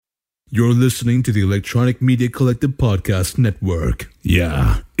You're listening to the Electronic Media Collective Podcast Network.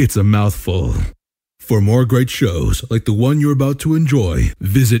 Yeah, it's a mouthful. For more great shows like the one you're about to enjoy,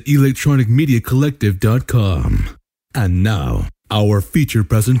 visit electronicmediacollective.com. And now, our feature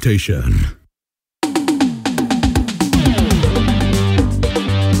presentation.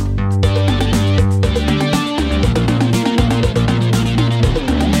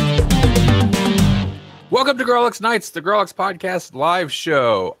 Welcome to Grawlix Nights, the Grawlix Podcast live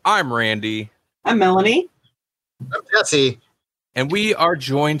show. I'm Randy. I'm Melanie. I'm Jesse. And we are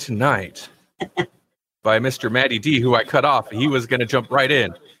joined tonight by Mr. Matty D, who I cut off. He was going to jump right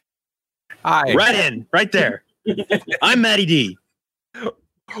in. Hi. Right in, right there. I'm Matty D.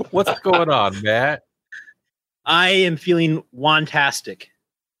 What's going on, Matt? I am feeling wantastic.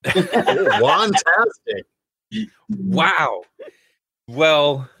 Wantastic. Wow.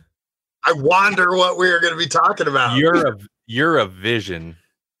 Well, I wonder what we are going to be talking about. You're a vision.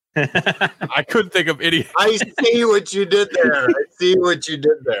 I couldn't think of any. I see what you did there.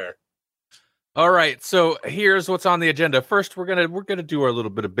 All right, so here's what's on the agenda. First, we're gonna do our little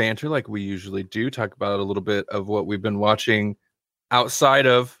bit of banter like we usually do. Talk about a little bit of what we've been watching outside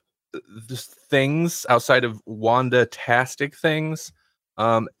of just things, outside of Wanda-tastic things,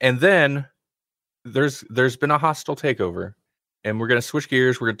 and then there's been a hostile takeover. And we're going to switch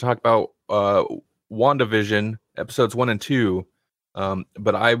gears. We're going to talk about WandaVision episodes 1 and 2.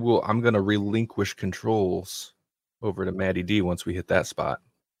 But I'm going to relinquish controls over to Matty D once we hit that spot.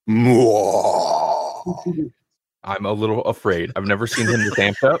 I'm a little afraid. I've never seen him this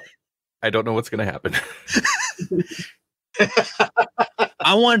amped up. I don't know what's going to happen.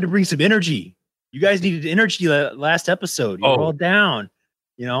 I wanted to bring some energy. You guys needed energy last episode. You're all down.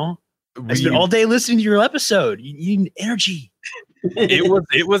 You know, I spent all day listening to your episode. You need energy.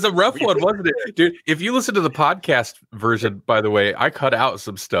 It was a rough one, wasn't it, dude? If you listen to the podcast version, by the way, I cut out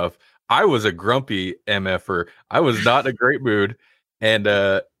some stuff. I was a grumpy MFer. I was not in a great mood, and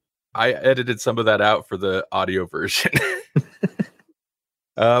I edited some of that out for the audio version.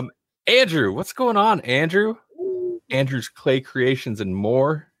 Andrew, what's going on, Andrew? Andrew's Clay Creations and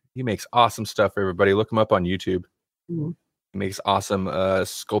more. He makes awesome stuff. Everybody, look him up on YouTube. He makes awesome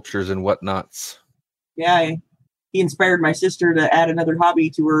sculptures and whatnots. Yeah, he inspired my sister to add another hobby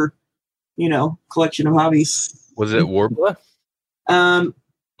to her, collection of hobbies. Was it Warbler?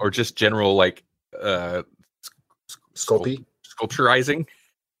 Or just general sculpturizing?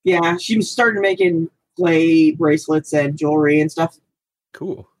 Yeah, she started making clay bracelets and jewelry and stuff.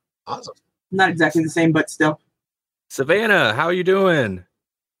 Cool. Awesome. Not exactly the same, but still. Savannah, how you doing?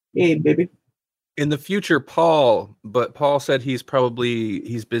 Hey, baby. In the future, Paul said he's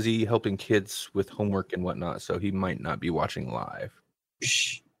busy helping kids with homework and whatnot, so he might not be watching live.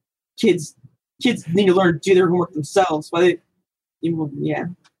 Shh. Kids need to learn to do their homework themselves.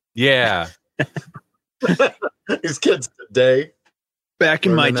 Yeah. These kids today. Back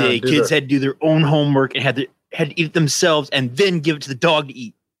in my day, kids had to do their own homework and had to eat it themselves and then give it to the dog to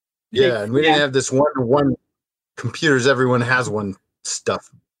eat. Yeah, and we didn't have this one-to-one computers. Everyone has one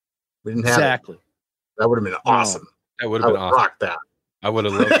stuff. We didn't have exactly. That would have been awesome. That would have been awesome. Rock that. I would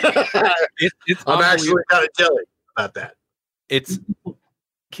have loved it. I'm actually kind of jelly about that.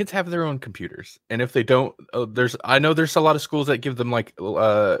 Kids have their own computers, and if they don't, I know there's a lot of schools that give them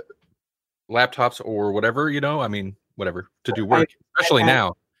laptops or whatever. Whatever to do work, especially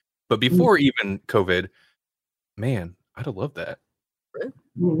now. But before even COVID, man, I'd have loved that. Right?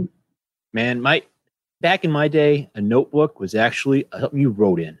 Man, back in my day, a notebook was actually something you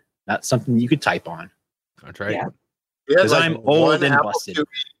wrote in, not something you could type on. That's right. Yeah. Because I'm old and busted.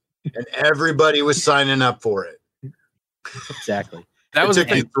 And everybody was signing up for it. Exactly. That was took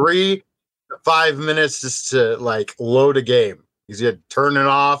you 3 to 5 minutes just to load a game. You had to turn it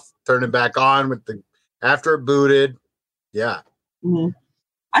off, turn it back on after it booted. Yeah. Mm-hmm.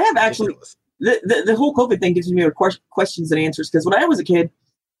 I have actually the whole COVID thing gives me questions and answers, because when I was a kid,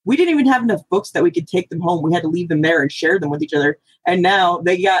 we didn't even have enough books that we could take them home. We had to leave them there and share them with each other. And now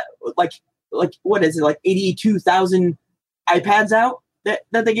they got what is it, 82,000 iPads out that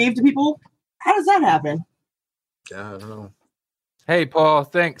they gave to people? How does that happen? Yeah, I don't know. Hey, Paul,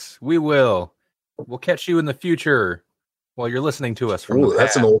 thanks. We'll catch you in the future while you're listening to us from the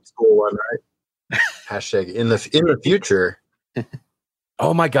that's an old school one, right? Hashtag in the future.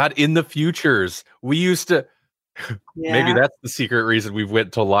 Oh my God, in the futures. We used to. Yeah. Maybe that's the secret reason we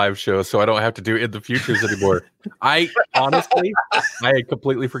went to live shows, so I don't have to do in the futures anymore. I had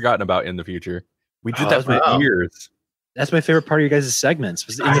completely forgotten about in the future. We did that for years. That's my favorite part of your guys' segments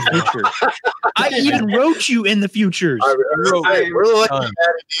was in the future. I even wrote you in the futures. We're lucky Maddie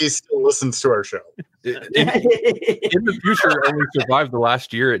D still listens to our show. In the future only survived the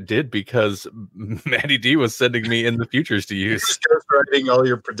last year it did because Maddie D was sending me in the futures to use. Just goes writing all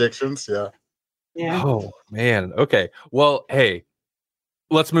your predictions. Yeah. Yeah. Oh man. Okay. Well, hey,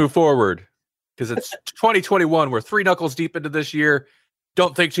 let's move forward because it's 2021. We're 3 knuckles deep into this year.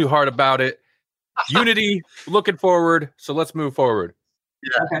 Don't think too hard about it. Unity, looking forward. So let's move forward.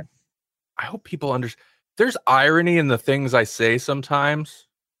 Yeah. Okay. I hope people understand. There's irony in the things I say sometimes,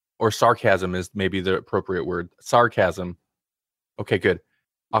 or sarcasm is maybe the appropriate word. Sarcasm. Okay, good.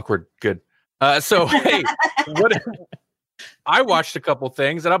 Awkward. Good. So hey, I watched a couple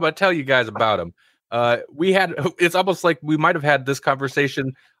things, and I'm gonna tell you guys about them. It's almost like we might have had this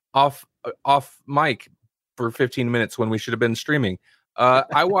conversation off mic for 15 minutes when we should have been streaming.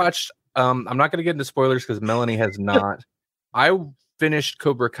 I watched. I'm not going to get into spoilers because Melanie has not. I finished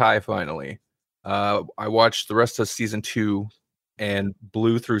Cobra Kai finally. I watched the rest of season 2 and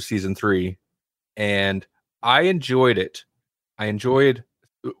blew through season 3, and I enjoyed it. I enjoyed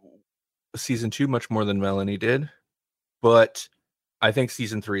season 2 much more than Melanie did, but I think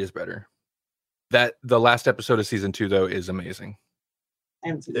season 3 is better. That the last episode of season 2 though is amazing.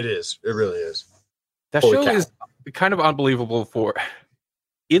 It is. It really is. That Holy show cow. is kind of unbelievable.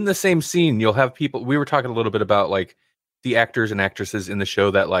 In the same scene, you'll have people. We were talking a little bit about like the actors and actresses in the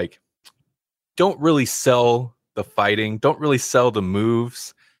show that like don't really sell the fighting, don't really sell the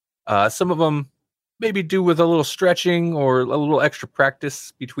moves. Some of them maybe do with a little stretching or a little extra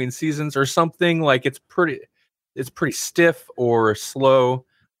practice between seasons or something. Like it's pretty stiff or slow.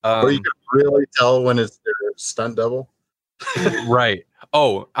 Or you can really tell when it's their stunt double. Right.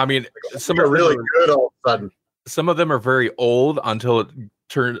 Oh, I mean, some They're are really good all of a sudden. Some of them are very old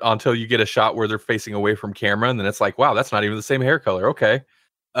until you get a shot where they're facing away from camera, and then it's like, wow, that's not even the same hair color. Okay.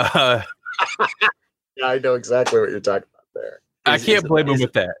 Yeah, I know exactly what you're talking about there. I can't blame him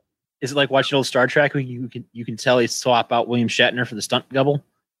with that. Is it like watching old Star Trek where you can tell he swap out William Shatner for the stunt double?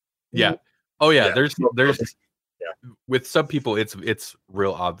 Yeah. Oh yeah. Yeah. There's with some people it's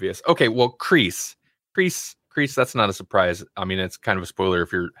real obvious. Okay. Well, Kreese. That's not a surprise. I mean, it's kind of a spoiler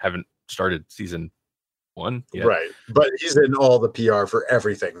if you haven't started season 1 yet. Right. But he's in all the PR for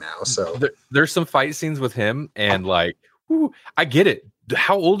everything now. So There's some fight scenes with him, and like, whew, I get it.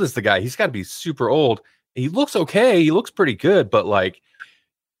 How old is the guy? He's got to be super old. He looks okay. He looks pretty good, but like,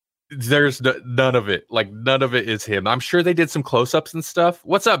 there's none of it. Like, none of it is him. I'm sure they did some close-ups and stuff.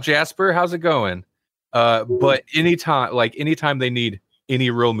 What's up, Jasper? How's it going? But anytime they need any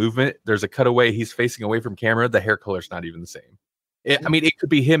real movement, there's a cutaway. He's facing away from camera. The hair color's not even the same. I mean, it could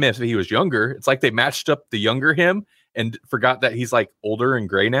be him if he was younger. It's like they matched up the younger him and forgot that he's like older and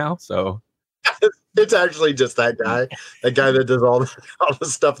gray now. So it's actually just that guy that does all the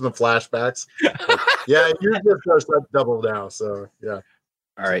stuff in the flashbacks. Like, yeah, you're just our stunt double now. So yeah.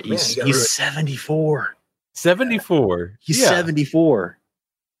 All right, Man, he's 74. 74. He's 74.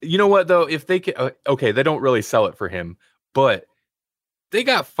 You know what though? If they can, okay, they don't really sell it for him, but they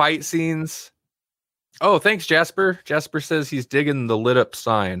got fight scenes. Oh, thanks, Jasper. Jasper says he's digging the lit up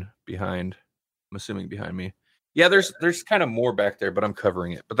sign behind. I'm assuming behind me. Yeah, there's kind of more back there, but I'm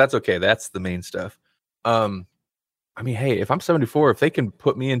covering it. But that's okay. That's the main stuff. I mean, hey, if I'm 74, if they can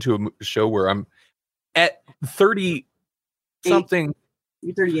put me into a show where I'm at 30 something,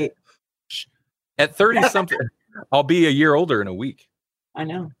 You're 38. at 30 something, I'll be a year older in a week. I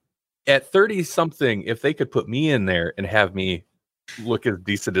know. At 30 something, if they could put me in there and have me look as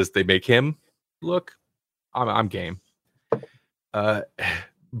decent as they make him look, I'm game.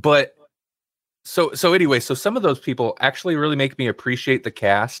 But so anyway, so some of those people actually really make me appreciate the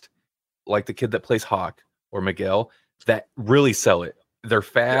cast, like the kid that plays Hawk or Miguel, that really sell it. They're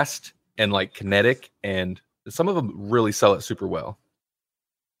fast and like kinetic, and some of them really sell it super well.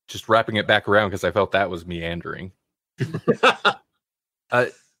 Just wrapping it back around because I felt that was meandering.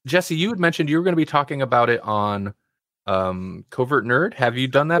 Jesse, you had mentioned you were going to be talking about it on Covert Nerd. Have you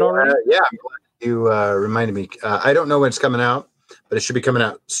done that already? Yeah, I'm glad you reminded me. I don't know when it's coming out, but it should be coming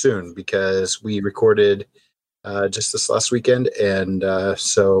out soon because we recorded just this last weekend, and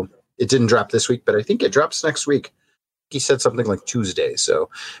so it didn't drop this week, but I think it drops next week. He said something like Tuesday, so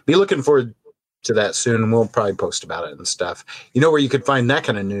be looking forward to that soon, and we'll probably post about it and stuff. You know where you could find that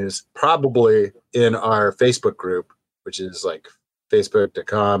kind of news? Probably in our Facebook group, which is like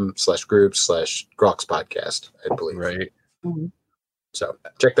facebook.com/group/Groks podcast, I believe. Right. Mm-hmm. So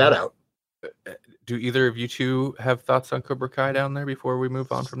check that out. Do either of you two have thoughts on Cobra Kai down there before we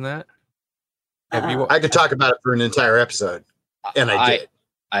move on from that? I could talk about it for an entire episode, and I did.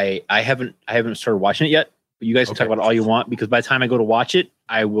 I haven't started watching it yet, But you guys can talk about it all you want, because by the time I go to watch it,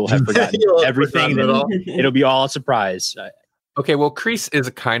 I will have forgotten everything. It'll be all a surprise. Okay, well, Crease is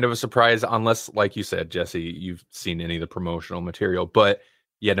a kind of a surprise, unless, like you said, Jesse, you've seen any of the promotional material. But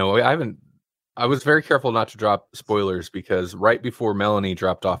yeah, no, I haven't. I was very careful not to drop spoilers, because right before Melanie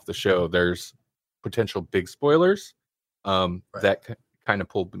dropped off the show, there's potential big spoilers that kind of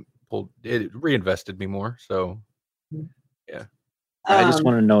pulled it, reinvested me more. So yeah, I just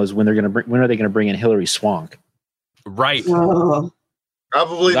want to know is when are they going to bring in Hilary Swank? Right.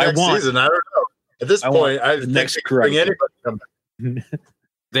 Probably next season. I don't know. At this point, I think they can bring anybody come back.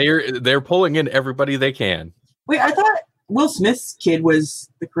 They're pulling in everybody they can. Wait, I thought Will Smith's kid was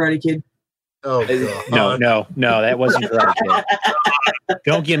the Karate Kid. Oh God. No, that wasn't Karate Kid.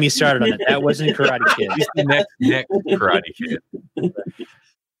 Don't get me started on it. That wasn't Karate Kid. He's the next Karate Kid.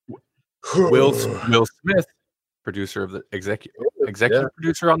 Will Smith, producer of the executive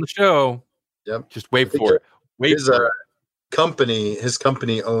producer on the show. Yep. Just wait for it. His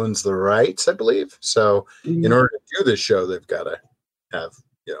company owns the rights, I believe. So in order to do this show, they've got to have,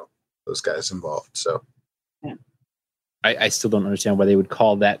 those guys involved. So I still don't understand why they would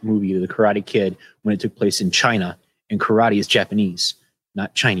call that movie The Karate Kid when it took place in China, and karate is Japanese,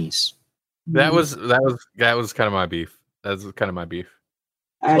 not Chinese. That was kind of my beef. That's kind of my beef.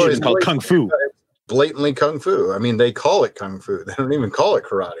 It's called Kung Fu. Blatantly Kung Fu. I mean, they call it Kung Fu. They don't even call it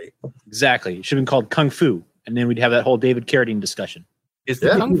karate. Exactly. It should have been called Kung Fu. And then we'd have that whole David Carradine discussion. Is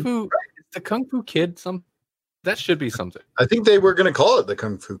the Kung Fu Kid that should be something? I think they were going to call it the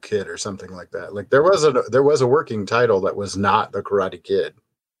Kung Fu Kid or something like that. Like there was a working title that was not the Karate Kid,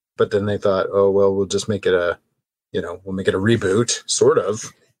 but then they thought, oh well, we'll just make it we'll make it a reboot, sort of.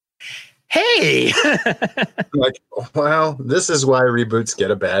 Hey, like, well, this is why reboots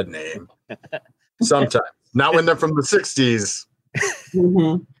get a bad name. Sometimes, not when they're from the '60s.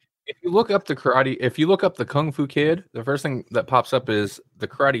 Mm-hmm. If you look up the Kung Fu Kid, the first thing that pops up is the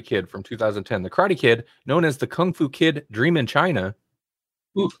Karate Kid from 2010. The Karate Kid, known as the Kung Fu Kid Dream in China.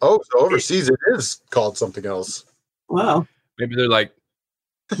 Oh, so overseas it is called something else. Wow. Maybe they're like,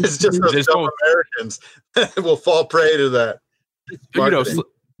 it's just those dumb Americans that will fall prey to that.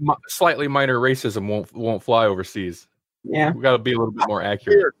 Slightly minor racism won't fly overseas. Yeah. We got to be a little bit more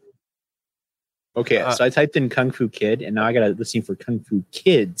accurate. Okay, so I typed in Kung Fu Kid, and now I got to listen for Kung Fu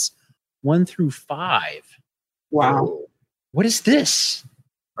Kids 1 through 5. Wow. What is this?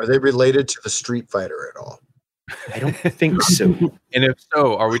 Are they related to the Street Fighter at all? I don't think so. And if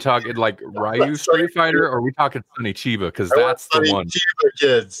so, are we talking like Ryu Street Fighter, or are we talking Sonny Chiba? Because that's the one. Chiba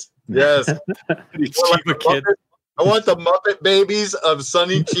Kids. Yes. Chiba Kids. I want the Muppet Babies of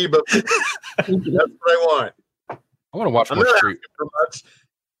Sonny Chiba. That's what I want. I want to watch more Street.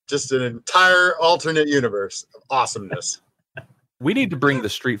 Just an entire alternate universe of awesomeness. We need to bring the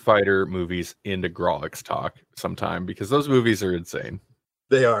Street Fighter movies into Grawlix Talk sometime, because those movies are insane.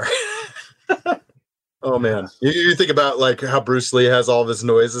 They are. Oh man, you think about like how Bruce Lee has all of his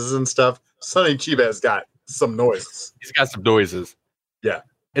noises and stuff. Sonny Chiba has got some noises. He's got some noises. Yeah,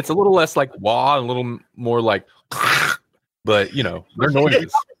 it's a little less like wah, and a little more like, but they're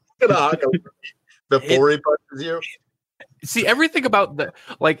noises. Before he punches you. See, everything about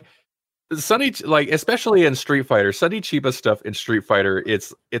Sonny, especially in Street Fighter, Sonny Chiba stuff in Street Fighter,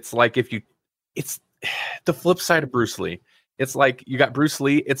 it's like it's the flip side of Bruce Lee. It's like you got Bruce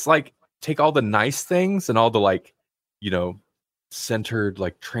Lee. It's like take all the nice things and all the centered,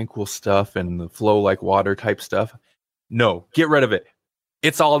 tranquil stuff and the flow like water type stuff. No, get rid of it.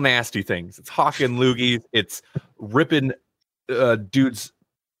 It's all nasty things. It's hawking loogies. It's ripping dudes'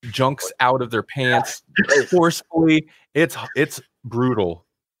 junks out of their pants forcefully. It's brutal.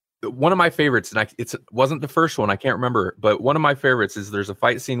 One of my favorites, and it wasn't the first one, I can't remember, but one of my favorites is there's a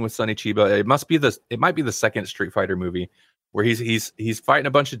fight scene with Sonny Chiba. It might be the second Street Fighter movie where he's fighting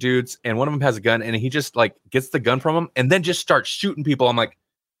a bunch of dudes, and one of them has a gun, and he just gets the gun from him and then just starts shooting people. I'm like,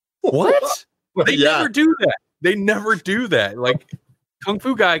 what? They never do that. They never do that. Kung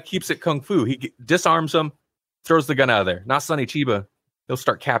Fu guy keeps it Kung Fu. He disarms them, throws the gun out of there. Not Sonny Chiba. He'll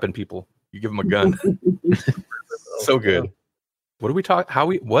start capping people. You give him a gun. So good. What do we talk?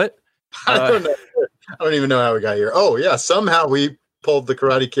 What? I don't know. I don't even know how we got here. Oh yeah, somehow we pulled the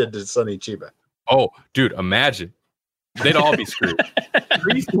Karate Kid to Sonny Chiba. Oh, dude, imagine. They'd all be screwed.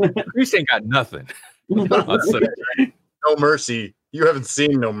 Grease ain't got nothing. No mercy. You haven't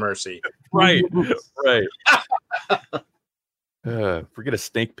seen No Mercy. Right. Forget a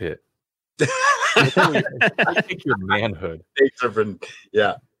snake pit. I think your manhood. Snakes have been,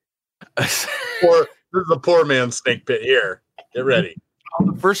 yeah. This is a poor man's snake pit here. Get ready.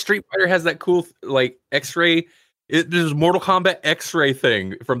 The first Street Fighter has that cool X-ray. There's Mortal Kombat X-ray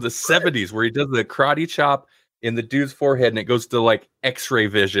thing from the 70s where he does the karate chop in the dude's forehead and it goes to like X-ray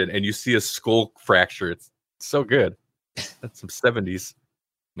vision and you see a skull fracture. It's so good. That's some 70s.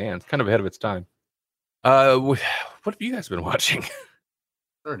 Man, it's kind of ahead of its time. What have you guys been watching?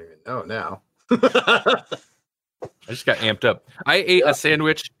 I don't even know now. I just got amped up. I ate a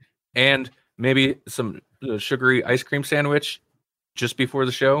sandwich and maybe some sugary ice cream sandwich just before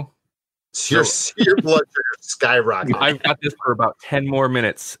the show. Your blood sugar skyrocketed. I've got this for about 10 more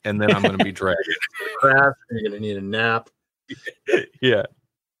minutes and then I'm going to be dragged. You're going to need a nap. Yeah.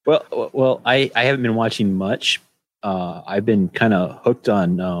 Well, I haven't been watching much. I've been kind of hooked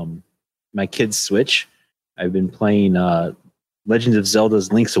on my kid's Switch. I've been playing Legend of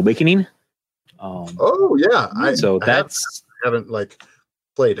Zelda's Link's Awakening. Oh yeah, I haven't like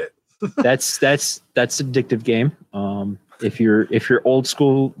played it. that's addictive game. If you're old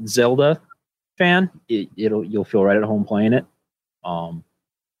school Zelda fan, you'll feel right at home playing it.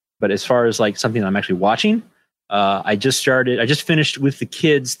 But as far as like something I'm actually watching, I just finished with the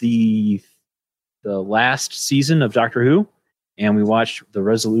kids the last season of Doctor Who, and we watched the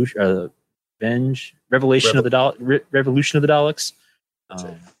Revolution of the Daleks.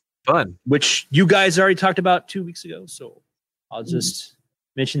 Fun, which you guys already talked about 2 weeks ago. So I'll just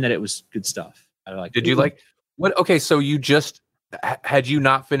mention that it was good stuff. I like. Did you like what? Okay, so you just had you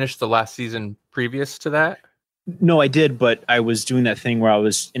not finished the last season previous to that? No, I did, but I was doing that thing where I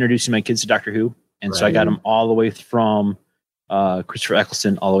was introducing my kids to Doctor Who, and so I got them all the way from Christopher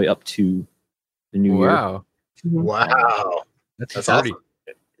Eccleston all the way up to the new year. Wow, that's awesome.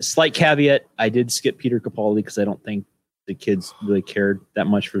 Slight caveat: I did skip Peter Capaldi because I don't think the kids really cared that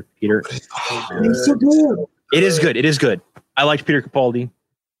much for Peter. He's so good. It is good. It is good. I liked Peter Capaldi.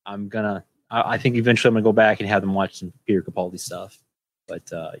 I think eventually I'm gonna go back and have them watch some Peter Capaldi stuff.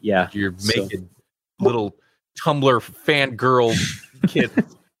 But yeah, you're making little Tumblr fangirl kids.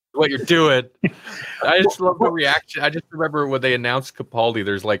 What you're doing. I just love the reaction. I just remember when they announced Capaldi,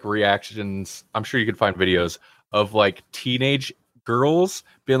 there's like reactions. I'm sure you could find videos of like teenage girls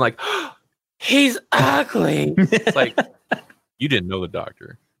being like, oh, he's ugly. It's like, you didn't know the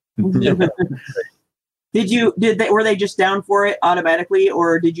Doctor. Were they just down for it automatically,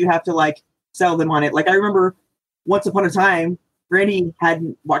 or did you have to like sell them on it? Like I remember once upon a time, Randy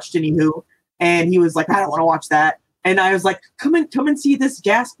hadn't watched any Who, and he was like, I don't want to watch that. And I was like, come and see this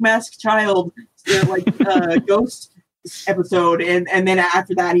gas mask child ghost episode. And then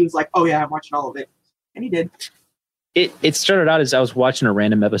after that, he was like, oh yeah, I'm watching all of it. And he did. It started out as I was watching a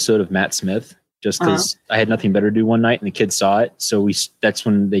random episode of Matt Smith, just because I had nothing better to do one night, and the kids saw it. So that's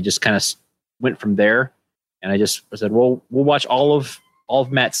when they just kind of went from there. And I said, well, we'll watch all of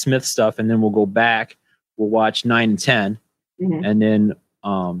Matt Smith stuff, and then we'll go back. We'll watch 9 and 10, and then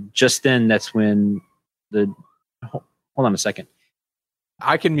just then that's when hold on a second.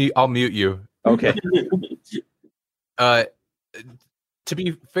 I'll mute you. Okay. To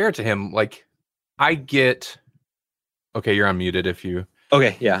be fair to him, like I get. Okay, you're unmuted if you.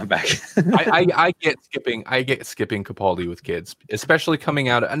 Okay, yeah, I'm back. I get skipping Capaldi with kids, especially coming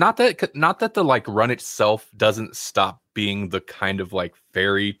out. Not that the like run itself doesn't stop being the kind of like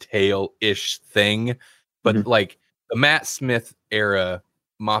fairy tale ish thing, but like the Matt Smith era,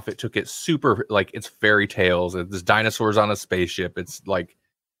 Moffat took it super like it's fairy tales. There's dinosaurs on a spaceship. It's like,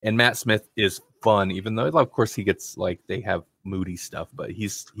 and Matt Smith is fun, even though of course he gets like they have moody stuff, but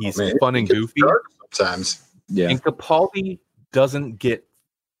he's fun and goofy sometimes. Yeah, and Capaldi doesn't get.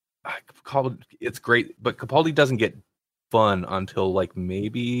 It's great, but Capaldi doesn't get fun until like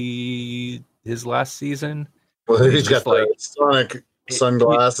maybe his last season. Well, he's got like Sonic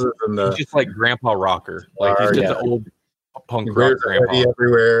sunglasses and he's just like Grandpa Rocker, like he's just an old punk rock grandpa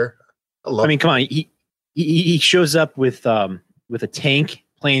everywhere. I mean, come on, he shows up with a tank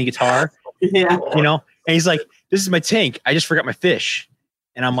playing guitar, you know, and he's like, "This is my tank. I just forgot my fish,"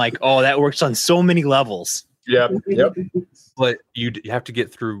 and I'm like, "Oh, that works on so many levels." Yep. But you have to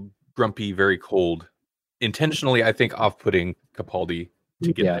get through Grumpy very cold. Intentionally, I think off-putting Capaldi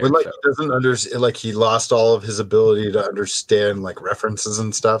to get there. Like he doesn't understand, like he lost all of his ability to understand like references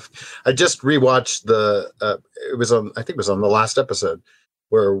and stuff. I just rewatched it was on the last episode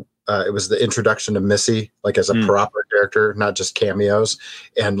where it was the introduction to Missy, like as a proper character, not just cameos.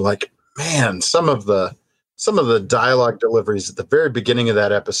 And like, man, some of the dialogue deliveries at the very beginning of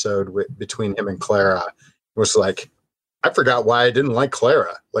that episode between him and Clara was like, I forgot why I didn't like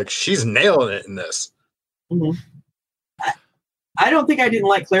Clara. Like she's nailing it in this. Mm-hmm. I don't think I didn't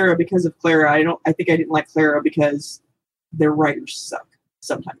like Clara because of Clara. I think I didn't like Clara because their writers suck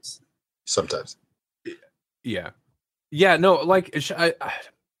sometimes. Yeah. No, like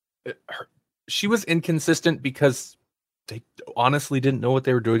she was inconsistent because they honestly didn't know what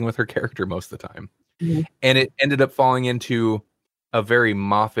they were doing with her character most of the time. Mm-hmm. And it ended up falling into a very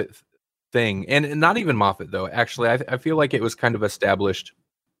Moffat thing. And not even Moffat, though. Actually, I feel like it was kind of established.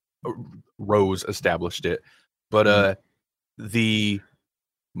 Rose established it. But the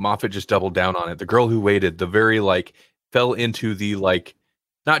Moffat just doubled down on it. The Girl Who Waited, the very, like, fell into the, like,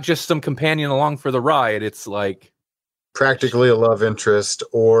 not just some companion along for the ride. It's like practically a love interest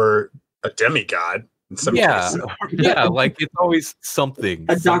or a demigod in some cases. Yeah, like it's always something.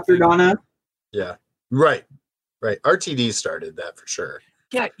 A Dr. Donna. Yeah, right. RTD started that for sure.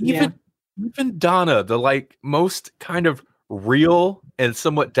 Yeah, even Donna, the like most kind of real and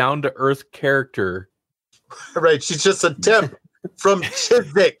somewhat down to earth character. Right, she's just a temp from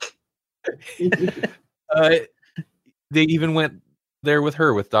Chiswick. They even went there with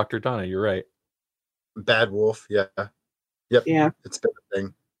her with Dr. Donna. You're right. Bad Wolf, yeah. Yep. Yeah. It's been a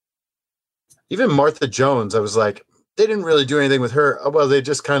thing. Even Martha Jones, I was like, they didn't really do anything with her. Oh, well, they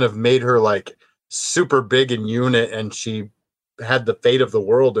just kind of made her like super big in unit, and she had the fate of the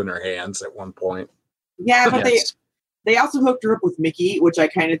world in her hands at one point. Yeah, but they also hooked her up with Mickey, which I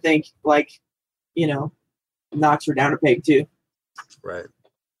kind of think, like, you know, knocks her down a peg too. Right.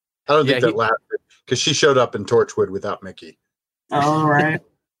 I don't think that lasted because she showed up in Torchwood without Mickey. All right.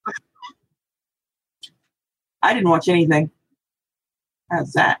 I didn't watch anything.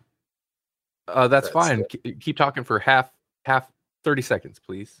 How's that? That's fine. Keep talking for half 30 seconds,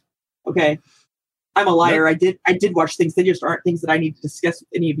 please. Okay. I'm a liar. I did watch things. They just aren't things that I need to discuss with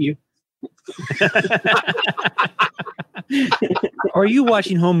any of you. Are you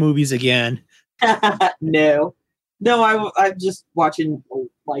watching home movies again? No, I'm just watching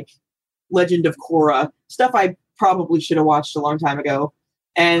like Legend of Korra stuff. I probably should have watched a long time ago,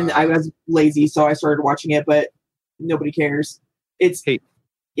 and I was lazy, so I started watching it. But nobody cares.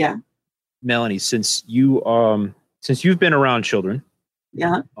 Yeah, Melanie, since you've been around children,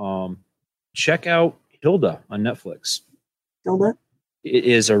 check out Hilda on Netflix. Hilda. It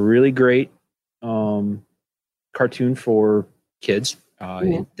is a really great cartoon for kids.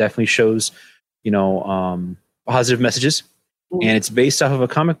 It definitely shows, positive messages, and it's based off of a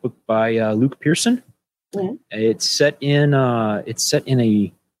comic book by Luke Pearson. It's set in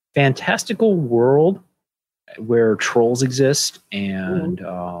a fantastical world where trolls exist and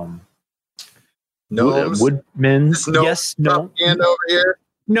woodmen. Yes, no. Hand over here.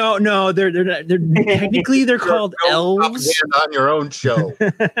 No, they're technically they're called elves. On your own show.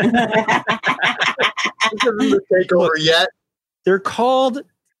 This isn't the takeover yet. They're called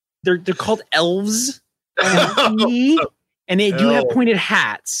elves, and they do have pointed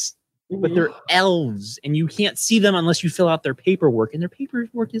hats, but they're elves, and you can't see them unless you fill out their paperwork. And their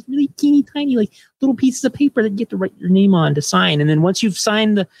paperwork is really teeny tiny, like little pieces of paper that you get to write your name on to sign. And then once you've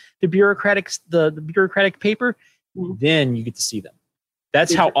signed the bureaucratic paper, then you get to see them.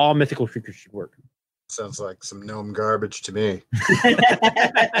 That's how all mythical creatures should work. Sounds like some gnome garbage to me.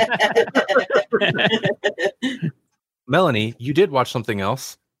 Melanie, you did watch something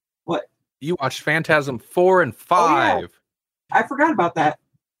else. What? You watched Phantasm 4 and 5. Oh, yeah. I forgot about that.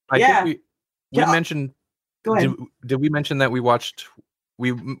 I think we mentioned. Go ahead. Did we mention that we watched?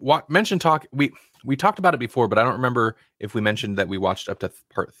 We talked about it before, but I don't remember if we mentioned that we watched up to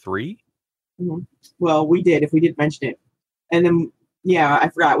part 3. Mm-hmm. Well, we did. If we did mention it, and then I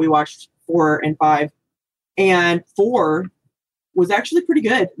forgot we watched 4 and 5, and 4 was actually pretty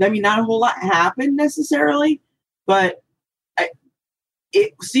good. I mean, not a whole lot happened necessarily, but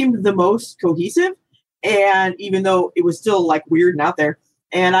it seemed the most cohesive. And even though it was still like weird and out there,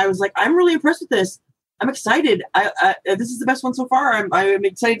 and I was like, I'm really impressed with this. I'm excited. This is the best one so far. I'm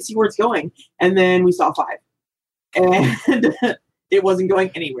excited to see where it's going. And then we saw 5, and it wasn't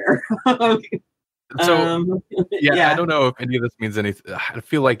going anywhere. So I don't know if any of this means anything. I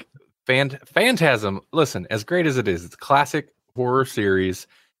feel like Phantasm. Listen, as great as it is, it's a classic horror series.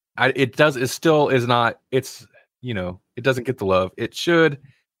 It doesn't get the love it should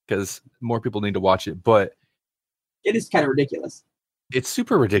because more people need to watch it. But it is kind of ridiculous. It's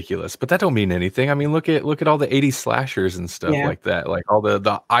super ridiculous, but that don't mean anything. I mean, look at all the 80s slashers and stuff like that. Like all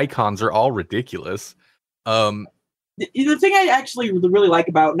the icons are all ridiculous. The thing I actually really like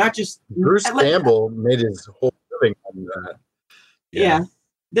about not just Bruce Campbell made his whole living on that. Yeah.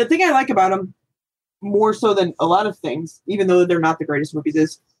 The thing I like about him more so than a lot of things, even though they're not the greatest movies,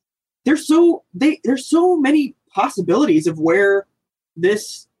 is there's so many possibilities of where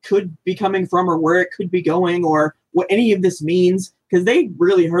this could be coming from or where it could be going or what any of this means, because they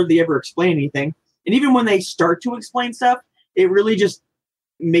really hardly ever explain anything. And even when they start to explain stuff, it really just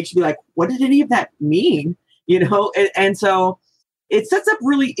makes you be like, what did any of that mean? And so it sets up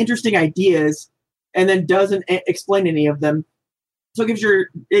really interesting ideas and then doesn't explain any of them. So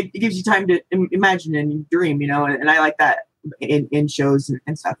it gives you time to imagine and dream, and I like that in shows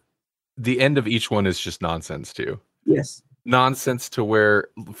and stuff. The end of each one is just nonsense too. Yes. Nonsense to where,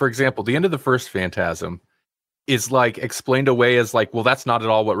 for example, the end of the first Phantasm is like explained away as like, well, that's not at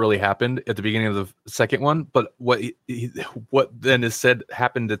all what really happened at the beginning of the second one. But what then is said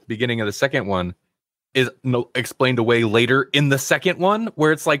happened at the beginning of the second one is explained away later in the second one,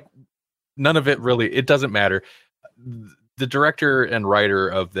 where it's like none of it really, it doesn't matter. The director and writer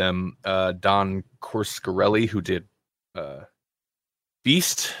of them, Don Coscarelli, who did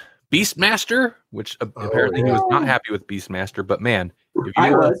Beastmaster, which apparently he was not happy with Beastmaster, but man,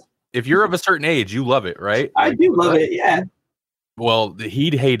 if you're of a certain age, you love it, right? I do love it, yeah. Well,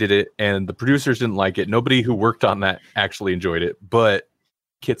 he hated it, and the producers didn't like it. Nobody who worked on that actually enjoyed it, but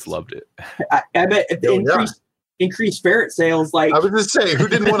kids loved it. I bet if they increased ferret sales, like... I was going to say, who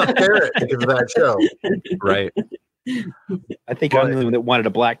didn't want a ferret because of that show? Right. I think I'm the only one that wanted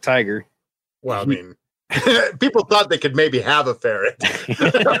a black tiger. Well, I mean... people thought they could maybe have a ferret.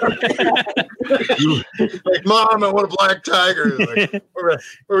 Like, Mom, I want a black tiger. Like, where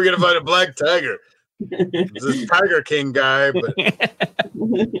are we going to find a black tiger? It's this Tiger King guy, but I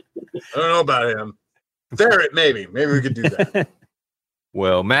don't know about him. Ferret, maybe. Maybe we could do that.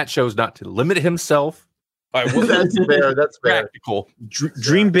 Well, Matt chose not to limit himself. That's fair. That's fair. Practical.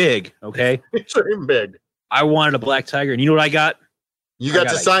 Dream big, okay? Dream big. I wanted a black tiger, and you know what I got? You got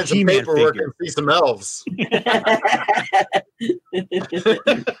to sign some paperwork and see some elves.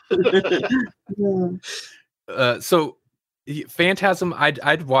 So Phantasm,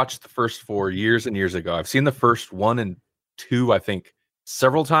 I'd watched the first 4 years and years ago. I've seen the first 1 and 2, I think,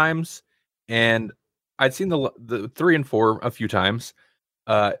 several times, and I'd seen the 3 and 4 a few times.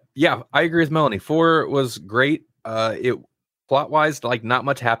 Yeah, I agree with Melanie. 4 was great. It plot-wise, like, not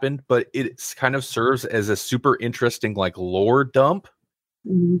much happened, but it kind of serves as a super interesting, like, lore dump.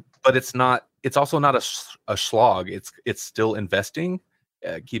 Mm-hmm. But it's also not a slog. It's still investing.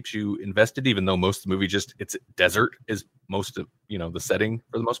 Keeps you invested, even though most of the movie it's desert is most of the setting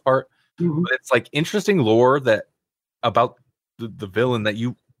for the most part. Mm-hmm. But it's like interesting lore that about the villain that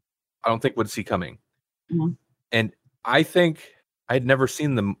I don't think would see coming. Mm-hmm. And I think I'd never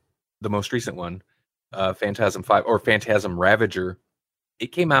seen the most recent one, Phantasm 5 or Phantasm Ravager.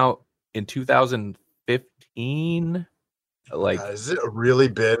 It came out in 2015. Like, has it really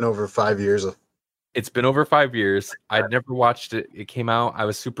been over 5 years? It's been over 5 years. I'd never watched it. It came out. I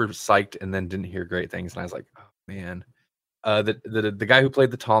was super psyched, and then didn't hear great things. And I was like, oh man. The guy who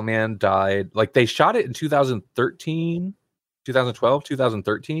played the tall man died. Like, they shot it in 2013, 2012,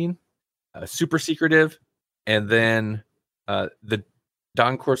 2013. Super secretive. And then the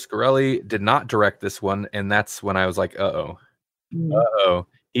Don Coscarelli did not direct this one, and that's when I was like, uh-oh. Mm-hmm. Uh-oh.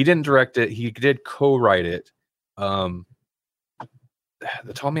 He didn't direct it. He did co-write it.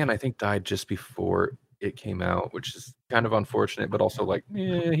 The tall man, I think, died just before it came out, which is kind of unfortunate, but also like,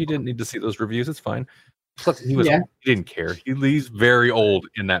 he didn't need to see those reviews. It's fine. Plus, he didn't care. He's very old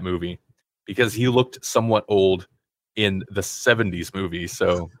in that movie because he looked somewhat old in the 70s movie.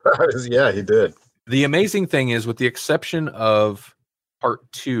 So yeah, he did. The amazing thing is, with the exception of part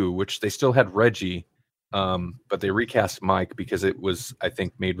 2, which they still had Reggie, but they recast Mike because it was, I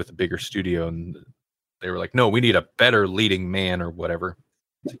think, made with a bigger studio, and they were like, no, we need a better leading man or whatever.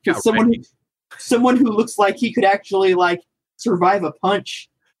 Someone who looks like he could actually like survive a punch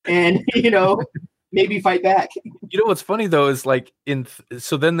and, maybe fight back. What's funny though is like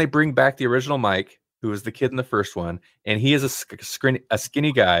so then they bring back the original Mike, who was the kid in the first one, and he is a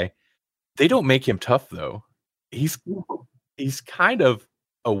skinny guy. They don't make him tough though. He's kind of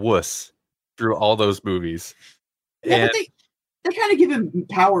a wuss through all those movies. Yeah, but they kind of give him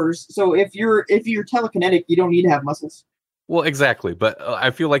powers. So if you're telekinetic, you don't need to have muscles. Well, exactly. But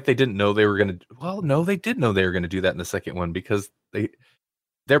I feel like they didn't know they were going to. Well, no, they did know they were going to do that in the second one because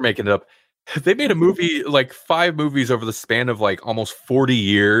they're making it up. They made a movie, like 5 movies over the span of like almost 40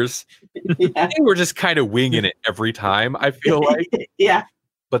 years. Yeah. They were just kind of winging it every time, I feel like. Yeah.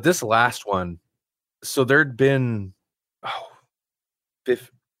 But this last one, so there'd been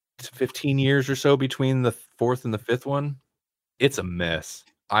 15 years or so between the 4th and the 5th one. It's a mess.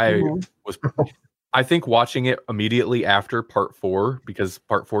 I think watching it immediately after part 4, because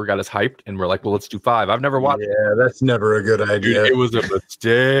part 4 got us hyped, and we're like, well, let's do 5. I've never watched. Yeah, that's never a good idea. Dude, it was a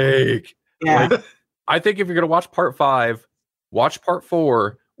mistake. Yeah. Like, I think if you're gonna watch part 5, watch part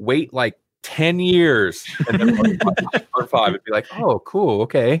 4, wait like 10 years, and then watch part 5 and be like, oh, cool,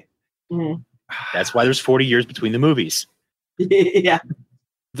 okay. Mm-hmm. That's why there's 40 years between the movies. Yeah.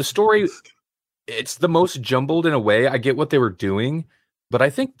 The story, it's the most jumbled in a way. I get what they were doing, but I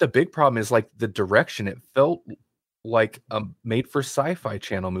think the big problem is like the direction. It felt like a made for Sci-Fi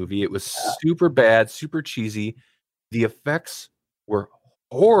Channel movie. It was super bad, super cheesy. The effects were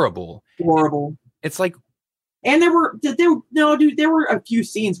horrible. It's like, and there were a few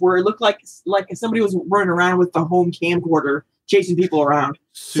scenes where it looked like somebody was running around with the home camcorder chasing people around.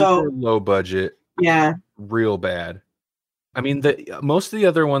 Super low budget. Yeah, real bad. I mean, most of the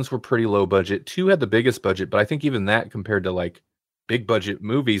other ones were pretty low budget. 2 had the biggest budget, but I think even that compared to like big budget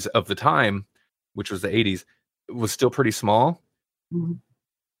movies of the time, which was the 80s, was still pretty small. Mm-hmm.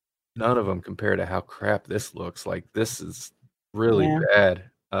 None of them compare to how crap this looks. Like, this is really bad,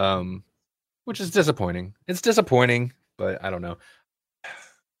 which is disappointing. It's disappointing, but I don't know.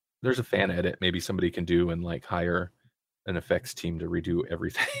 There's a fan edit maybe somebody can do and like hire an effects team to redo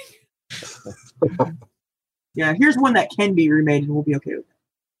everything. Yeah, here's one that can be remade and we'll be okay with it.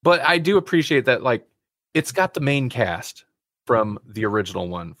 But I do appreciate that, like, it's got the main cast from the original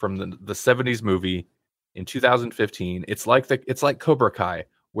one, from the 70s movie in 2015. It's like Cobra Kai,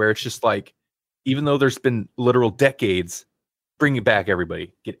 where it's just like, even though there's been literal decades, bring it back,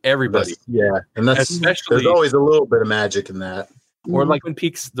 everybody. Get everybody. And that's especially, there's always a little bit of magic in that. Or like when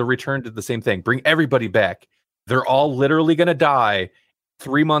Peaks The Return did the same thing. Bring everybody back. They're all literally going to die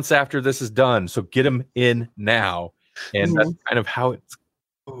 3 months after this is done, so get them in now. And that's kind of how it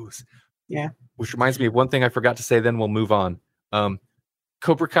goes. Yeah. Which reminds me of one thing I forgot to say, then we'll move on.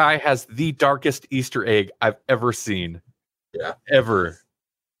 Cobra Kai has the darkest Easter egg I've ever seen. Yeah. Ever.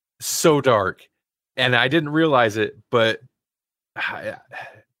 So dark. And I didn't realize it, but I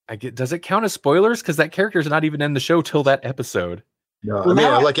get, does it count as spoilers? Because that character is not even in the show till that episode. No, I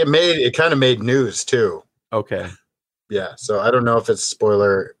mean, like it kind of made news too. Okay. Yeah, so I don't know if it's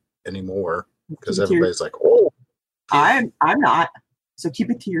spoiler anymore because everybody's like, "Oh, I'm not." So keep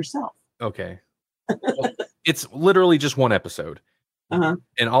it to yourself. Okay. Well, it's literally just one episode,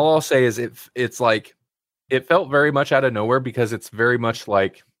 and all I'll say is it's like it felt very much out of nowhere because it's very much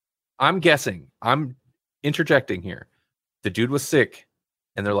like I'm interjecting here. The dude was sick,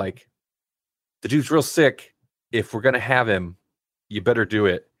 and they're like, "The dude's real sick. If we're gonna have him, you better do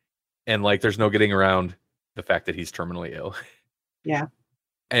it." And like, there's no getting around the fact that he's terminally ill. Yeah.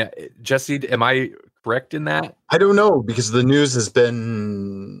 Jesse, am I correct in that? I don't know, because the news has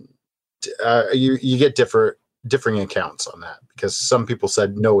been you get differing accounts on that, because some people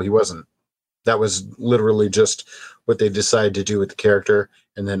said no, he wasn't. That was literally just what they decided to do with the character,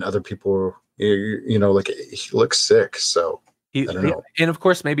 and then other people, like, he looks sick, so I don't know. And of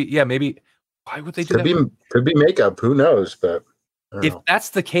course, maybe why would they do that? Could be makeup, who knows? But if that's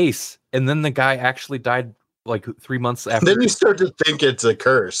the case, and then the guy actually died like 3 months after, then you start to think it's a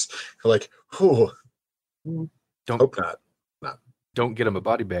curse. You're like, hope not. Don't get him a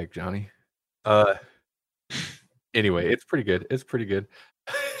body bag, Johnny. Anyway, it's pretty good.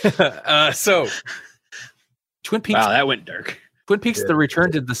 So Twin Peaks. Wow, that went dark. Twin Peaks: The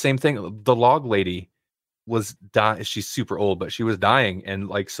Return did the same thing. The log lady was dying. She's super old, but she was dying, and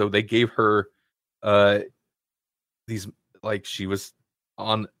like, so they gave her these, like, she was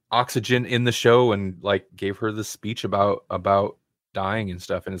on oxygen in the show, and like gave her the speech about dying and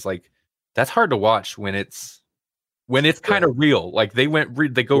stuff. And it's like, that's hard to watch when it's kind of real. Like, they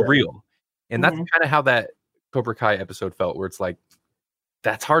go real, and that's kind of how that Cobra Kai episode felt, where it's like,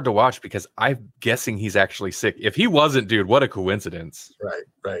 that's hard to watch because I'm guessing he's actually sick. If he wasn't, dude, what a coincidence.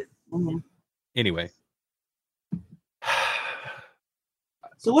 Right. Anyway,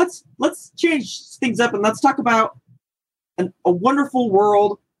 so let's change things up and let's talk about a wonderful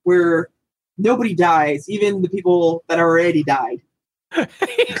world where nobody dies, even the people that already died.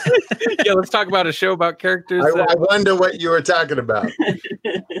 Yeah, let's talk about a show about characters. I wonder what you were talking about.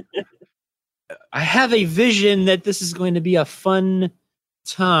 I have a vision that this is going to be a fun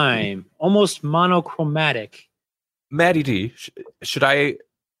time, almost monochromatic. Maddie D, should I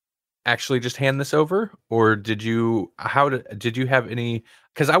actually just hand this over, or did you have any?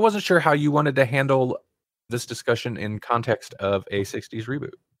 Because I wasn't sure how you wanted to handle this discussion in context of a 60s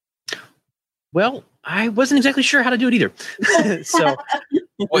reboot. Well, I wasn't exactly sure how to do it either. So,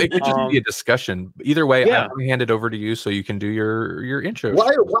 well, it could just be a discussion. Either way, I'm going to hand it over to you so you can do your intro.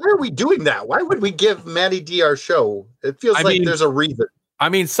 Why are we doing that? Why would we give Maddie D our show? It feels there's a reason. I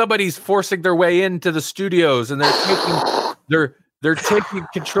mean, somebody's forcing their way into the studios, and they're taking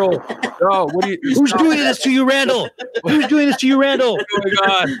control. Oh, who's doing this to you, Randall? Who's doing this to you, Randall? Oh my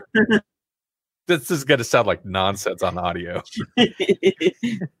God. This is going to sound like nonsense on audio.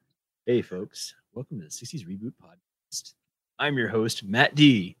 Hey, folks. Welcome to the 60s Reboot Podcast. I'm your host, Matt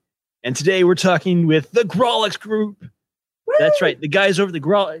D. And today we're talking with the Grawlix Group. That's right. The guys over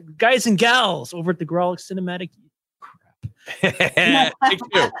the guys and gals over at the Grawlix Cinematic. Thank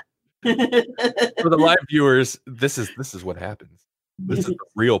you. For the live viewers, this is what happens. This is a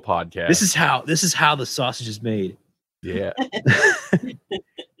real podcast. This is how the sausage is made. Yeah.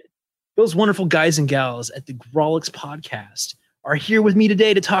 Those wonderful guys and gals at the Grawlix podcast are here with me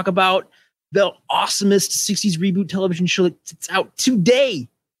today to talk about the awesomest 60s reboot television show that's out today.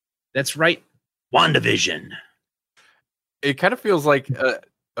 That's right, WandaVision. It kind of feels like a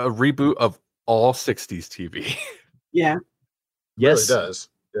reboot of all 60s TV. Yeah. Yes, it really does.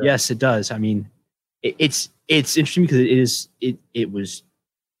 Yeah. Yes, it does. I mean, it's interesting because it was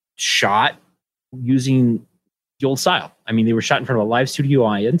shot using the old style. I mean, they were shot in front of a live studio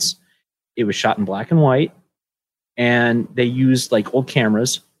audience. It was shot in black and white, and they used like old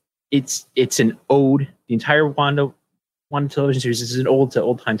cameras. It's an ode. The entire Wanda television series is an ode to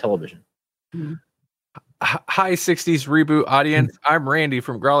old time television. Mm-hmm. Hi, 60s reboot audience. I'm Randy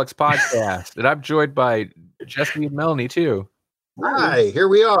from Grawlix Podcast, and I'm joined by Jesse and Melanie too. Hi, here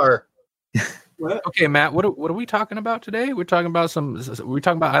we are. Okay, Matt, what are we talking about today? We're talking about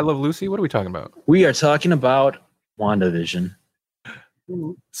I Love Lucy. What are we talking about? We are talking about WandaVision.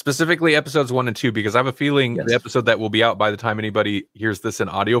 Specifically episodes 1 and 2, because I have a feeling the episode that will be out by the time anybody hears this in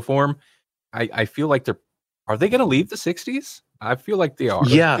audio form, I feel like are they going to leave the 60s? I feel like they are.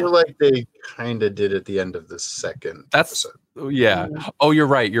 Yeah. I feel like they kind of did at the end of the second episode. Yeah. Oh, you're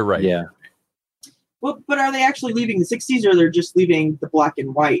right. Yeah. Well, but are they actually leaving the 60s, or they're just leaving the black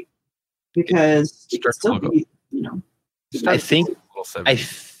and white? Because it could still be, I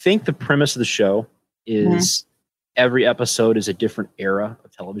think the premise of the show is every episode is a different era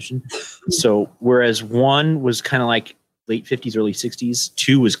of television. So whereas 1 was kind of like late 50s, early 60s,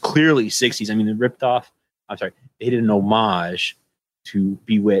 2 was clearly 60s. I mean, they did an homage to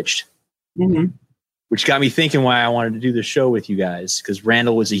Bewitched, which got me thinking why I wanted to do the show with you guys, because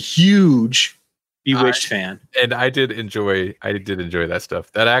Randall was a huge Bewitched fan. And I did enjoy that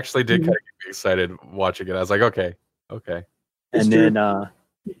stuff. That actually did kind of get me excited watching it. I was like, okay. And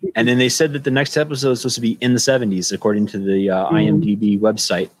then they said that the next episode is supposed to be in the 70s, according to the IMDb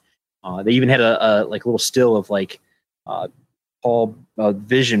website. They even had a little still of Paul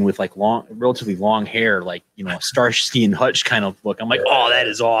Vision with relatively long hair, a Starsky and Hutch kind of look. I'm like, oh, that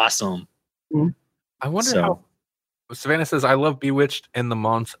is awesome. I wonder how Savannah says, I love Bewitched and the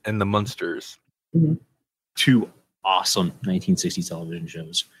Munsters. 2 awesome 1960s television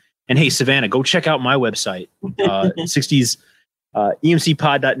shows. And hey, Savannah, go check out my website, 60s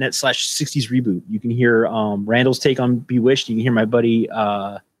emcpod.net/60s reboot. You can hear Randall's take on Bewitched. You can hear my buddy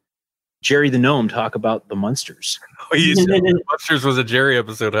Jerry the Gnome talk about the Munsters. Oh, you said the Munsters was a Jerry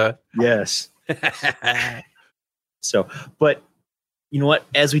episode, huh? Yes. So, but you know what?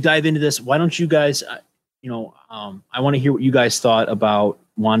 As we dive into this, why don't you guys, I want to hear what you guys thought about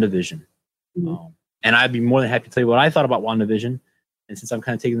WandaVision. And I'd be more than happy to tell you what I thought about WandaVision. And since I'm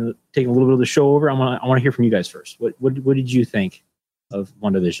kind of taking a little bit of the show over, I want to hear from you guys first. What did you think of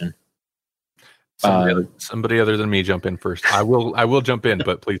WandaVision? Somebody other than me jump in first. I will jump in,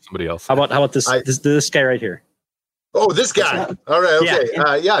 but please somebody else. How about this guy right here? Oh, this guy. All right. Okay.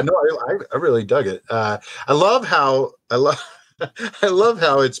 I really dug it. I love how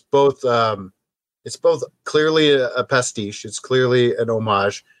it's both clearly a pastiche. It's clearly an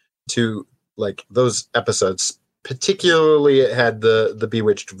homage to those episodes. Particularly, it had the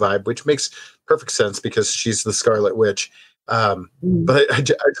Bewitched vibe, which makes perfect sense because she's the Scarlet Witch. But I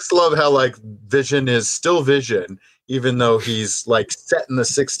just love how Vision is still Vision, even though he's set in the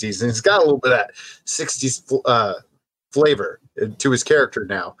 60s, and he's got a little bit of that 60s flavor to his character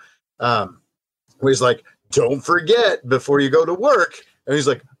now. Where he's like, don't forget before you go to work. And he's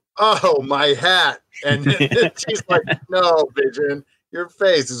like, oh, my hat. And she's like, no, Vision, your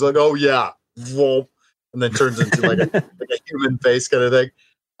face. He's like, oh, yeah. And then turns into a human face kind of thing.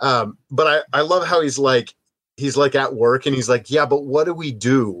 But I love how he's at work and he's like, yeah, but what do we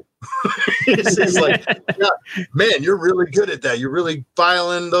do? He's like, yeah, man, you're really good at that. You're really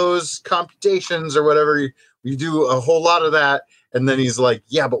filing those computations or whatever. You do a whole lot of that. And then he's like,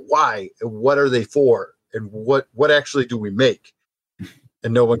 yeah, but why? And what are they for? And what actually do we make?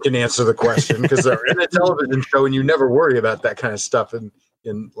 And no one can answer the question because they're in a television show and you never worry about that kind of stuff in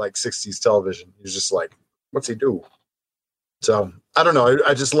 60s television. He's just like, what's he do? So I don't know.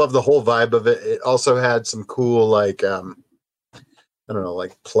 I just love the whole vibe of it. It also had some cool,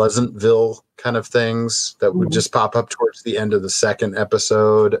 Pleasantville kind of things that would just pop up towards the end of the second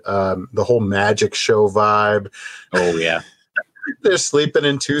episode. The whole magic show vibe. Oh yeah. They're sleeping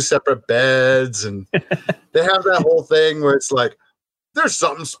in 2 separate beds and they have that whole thing where it's like, there's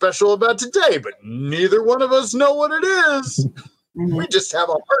something special about today, but neither one of us know what it is. We just have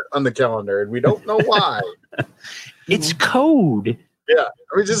a heart on the calendar, and we don't know why. It's code. Yeah,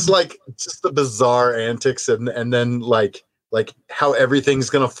 I mean, just the bizarre antics, and then like how everything's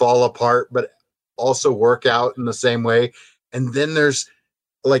gonna fall apart, but also work out in the same way. And then there's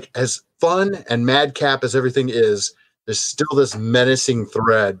like, as fun and madcap as everything is, there's still this menacing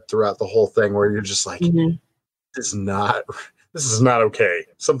thread throughout the whole thing where you're just like, this is not okay.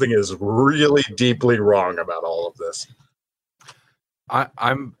 Something is really deeply wrong about all of this.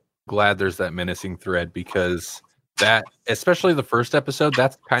 I'm glad there's that menacing thread, because that, especially the first episode,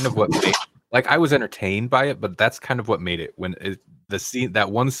 that's kind of what made, like, I was entertained by it, but that's kind of what made it, when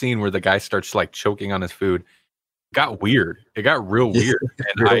that one scene where the guy starts like choking on his food got weird. It got real weird.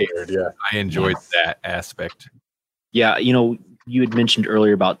 And I enjoyed that aspect. Yeah, you had mentioned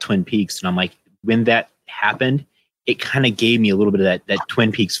earlier about Twin Peaks, and I'm like, when that happened, it kind of gave me a little bit of that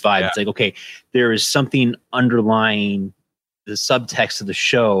Twin Peaks vibe. Yeah. It's like, okay, there is something underlying the subtext of the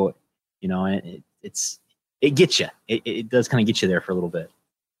show, and it gets you. It does kind of get you there for a little bit.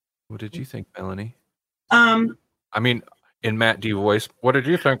 What did you think, Melanie? I mean, in Matt D voice, what did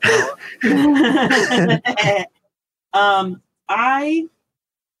you think? I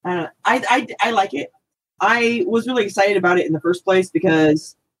like it. I was really excited about it in the first place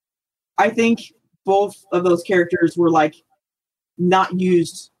because I think both of those characters were like not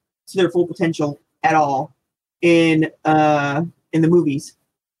used to their full potential at all in the movies.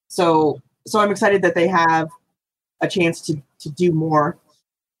 So I'm excited that they have a chance to do more.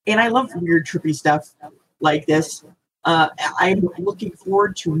 And I love weird, trippy stuff like this. I'm looking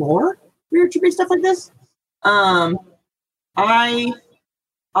forward to more weird, trippy stuff like this. I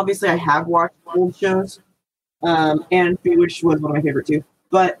have watched old shows, and Bewitched was one of my favorite too.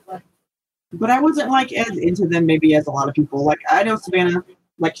 But I wasn't like as into them maybe as a lot of people. Like, I know Savannah,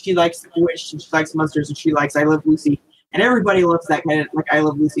 like, she likes Bewitched and she likes Monsters and she likes I Love Lucy, and everybody loves that kind of like I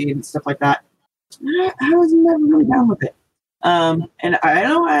Love Lucy and stuff like that. I was never really down with it. And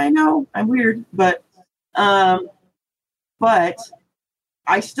I know I'm weird, but I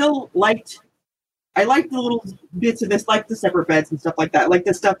still liked the little bits of this, like the separate beds and stuff like that, like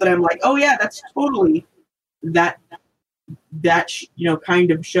the stuff that I'm like, oh yeah, that's totally that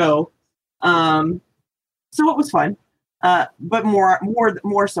kind of show. So it was fun, but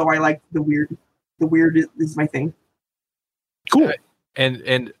more so, I like the weird. The weird is my thing. Cool.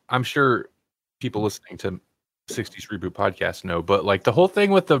 And I'm sure people listening to 60s Reboot podcast know, but like the whole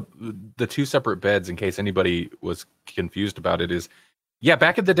thing with the two separate beds, in case anybody was confused about it, is, yeah,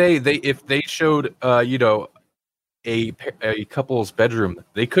 back in the day, if they showed a couple's bedroom,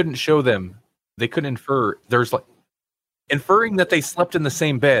 they couldn't show them. They couldn't infer. There's like inferring that they slept in the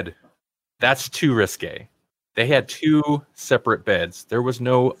same bed. That's too risque. They had two separate beds. There was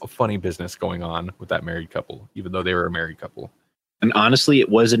no funny business going on with that married couple, even though they were a married couple. And honestly, it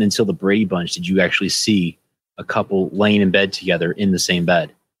wasn't until the Brady Bunch did you actually see a couple laying in bed together in the same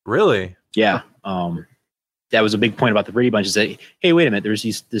bed. Really? Yeah. That was a big point about the Brady Bunch, is that, hey, wait a minute, there's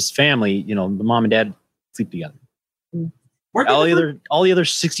this family, the mom and dad sleep together. All the other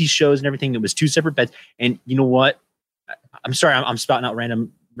 60s shows and everything, it was two separate beds. And you know what? I'm sorry, I'm spouting out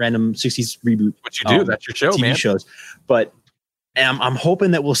random 60s reboot. What you do? That's your show, TV man. Shows. But I'm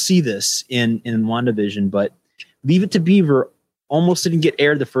hoping that we'll see this in WandaVision. But Leave It to Beaver almost didn't get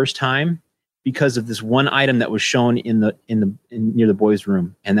aired the first time because of this one item that was shown in near the boys'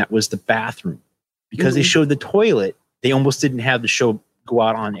 room, and that was the bathroom. Because they showed the toilet, they almost didn't have the show go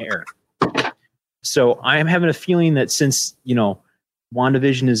out on air. So I'm having a feeling that since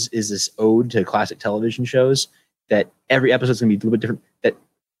WandaVision is this ode to classic television shows, that every episode is going to be a little bit different. That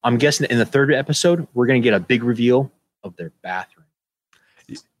I'm guessing that in the third episode, we're going to get a big reveal of their bathroom.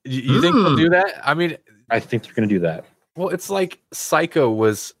 You think they'll do that? I mean, I think they're going to do that. Well, it's like Psycho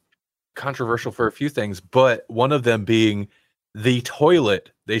was controversial for a few things, but one of them being the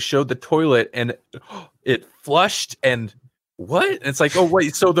toilet. They showed the toilet and it flushed, and what? It's like, oh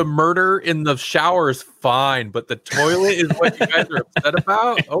wait, so the murder in the shower is fine, but the toilet is what you guys are upset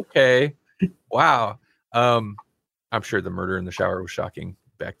about? Okay. Wow. I'm sure the murder in the shower was shocking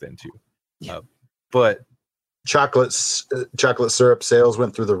back then too. But chocolate syrup sales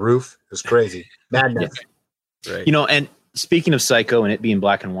went through the roof. It was crazy. Madness. Right. And speaking of Psycho and it being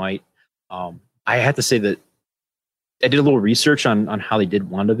black and white, I have to say that I did a little research on how they did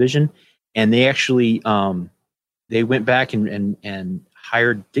WandaVision, and they actually they went back and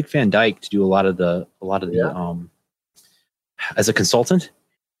hired Dick Van Dyke to do a lot of the as a consultant.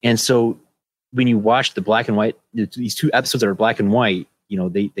 And so when you watch the black and white, these two episodes that are black and white,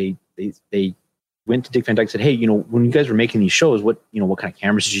 they went to Dick Van Dyke and said, hey, when you guys were making these shows, what kind of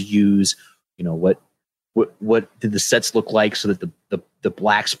cameras did you use? What did the sets look like so that the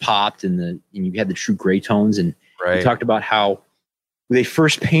blacks popped and you had the true gray tones? And he talked about how they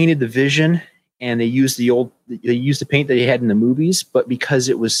first painted the Vision and they used the paint that he had in the movies, but because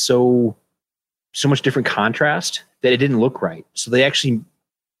it was so much different contrast that it didn't look right. So they actually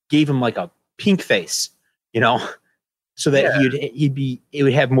gave him like a pink face, so that it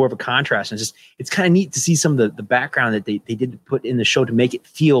would have more of a contrast. And it's kind of neat to see some of the background that they did put in the show to make it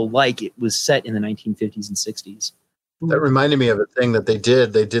feel like it was set in the 1950s and 60s. That reminded me of a thing that they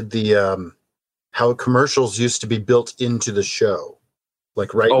did. They did the how commercials used to be built into the show,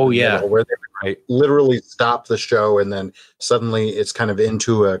 like right. Oh, in the middle, where they literally stop the show and then suddenly it's kind of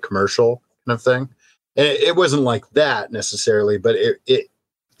into a commercial kind of thing. And it wasn't like that necessarily, but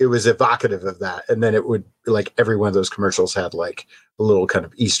it was evocative of that. And then it would, like, every one of those commercials had like a little kind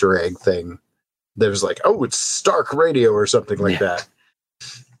of Easter egg thing that was like, oh, it's Stark Radio or something like that.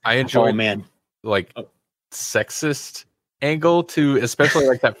 I enjoy sexist angle to, especially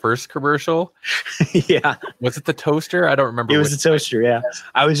like that first commercial. Yeah. Was it the toaster? I don't remember. It was the toaster. Yeah.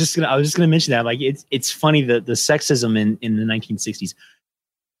 I was just gonna mention that. Like, it's funny the sexism in the 1960s.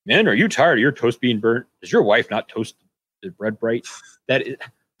 Man, are you tired of your toast being burnt? Does your wife not toast the bread bright?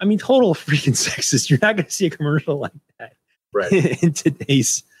 Total freaking sexist. You're not going to see a commercial like that in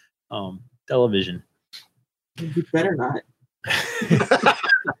today's television. You better not.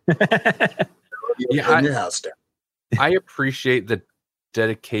 Your house down. I appreciate the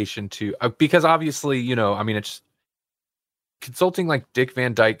dedication to because obviously, it's consulting like Dick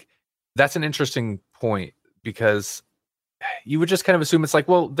Van Dyke. That's an interesting point because you would just kind of assume it's like,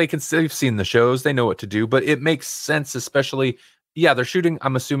 well, they've seen the shows, they know what to do, but it makes sense, especially. Yeah, they're shooting,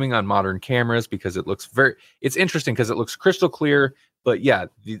 I'm assuming, on modern cameras because it looks it's interesting because it looks crystal clear. But yeah,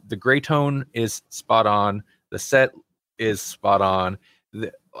 the gray tone is spot on. The set is spot on.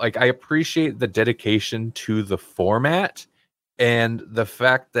 I appreciate the dedication to the format and the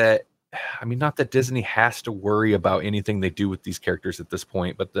fact that, not that Disney has to worry about anything they do with these characters at this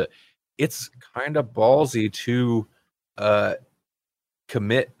point, but it's kind of ballsy to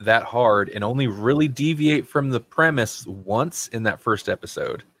commit that hard and only really deviate from the premise once in that first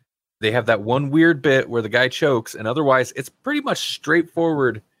episode. They have that one weird bit where the guy chokes, and otherwise it's pretty much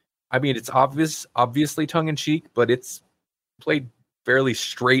straightforward. It's obviously tongue-in-cheek, but it's played fairly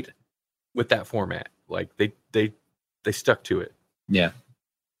straight with that format. Like they stuck to it. Yeah.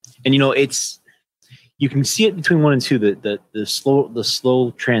 And you can see it between 1 and 2, the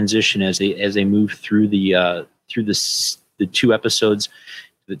slow transition as they move through the 2 episodes,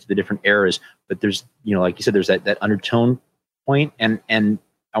 the different eras. But there's, like you said, there's that undertone point. And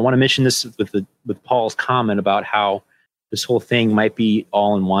I want to mention this with Paul's comment about how this whole thing might be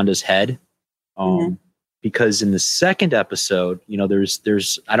all in Wanda's head. Because in the second episode,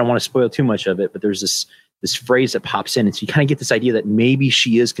 there's I don't want to spoil too much of it, but there's this phrase that pops in. And so you kind of get this idea that maybe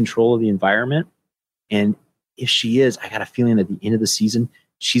she is control of the environment. And if she is, I got a feeling that at the end of the season,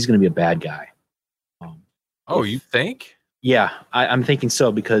 she's going to be a bad guy. You think? Yeah, I'm thinking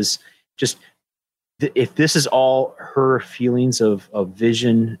so, because just if this is all her feelings of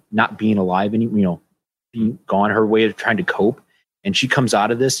Vision not being alive anymore, being gone, her way of trying to cope, and she comes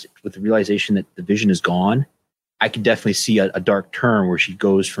out of this with the realization that the Vision is gone, I could definitely see a dark turn where she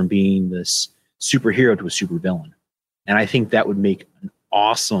goes from being this superhero to a supervillain. And I think that would make an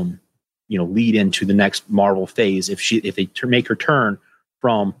awesome, lead into the next Marvel phase if they make her turn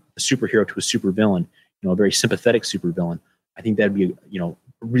from a superhero to a supervillain, a very sympathetic supervillain. I think that'd be a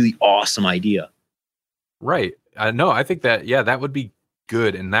really awesome idea. Right. No, I think that would be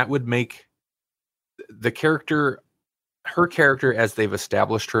good, and that would make her character as they've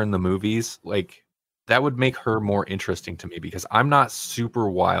established her in the movies, like that would make her more interesting to me because I'm not super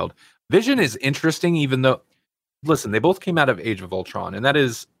wild. Vision is interesting, even though, listen, they both came out of Age of Ultron, and that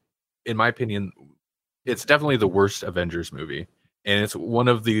is, in my opinion, it's definitely the worst Avengers movie. And it's one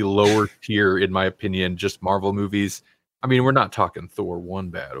of the lower tier, in my opinion, just Marvel movies. We're not talking Thor 1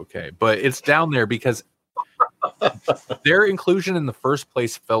 bad, okay? But it's down there because their inclusion in the first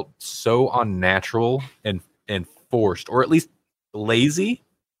place felt so unnatural and forced, or at least lazy,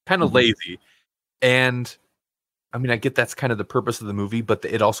 kind of lazy. And I get that's kind of the purpose of the movie, but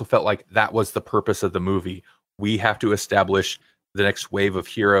it also felt like that was the purpose of the movie. We have to establish the next wave of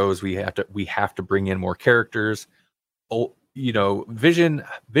heroes. We have to bring in more characters. Vision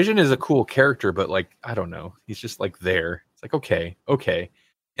is a cool character, but like, I don't know, he's just like there. It's like, okay.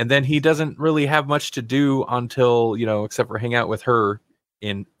 And then he doesn't really have much to do until, except for hang out with her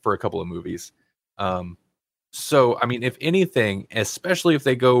for a couple of movies. So, I mean, if anything, especially if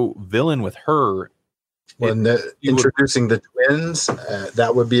they go villain with her, when introducing the twins,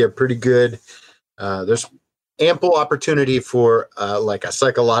 that would be a pretty good. There's ample opportunity for like a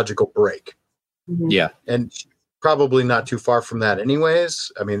psychological break. Yeah, and probably not too far from that,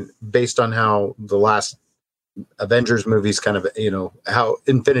 anyways. I mean, based on how the last Avengers movies kind of, how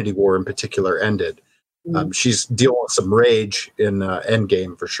Infinity War in particular ended. She's dealing with some rage in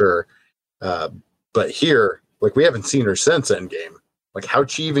Endgame for sure. But here, like, we haven't seen her since Endgame. Like,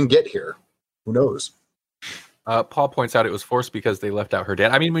 how'd she even get here? Who knows? Paul points out it was forced because they left out her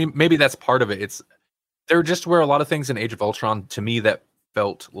dad. I mean, maybe that's part of it. There just were a lot of things in Age of Ultron to me that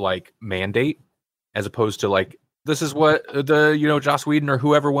felt like mandate, as opposed to like, this is what the, Joss Whedon or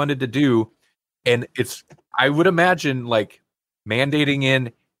whoever wanted to do. And I would imagine like mandating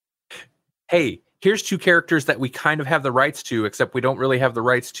in, hey, here's two characters that we kind of have the rights to, except we don't really have the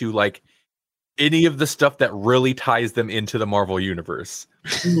rights to like any of the stuff that really ties them into the Marvel universe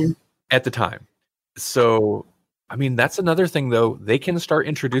at the time. So, I mean, that's another thing though. They can start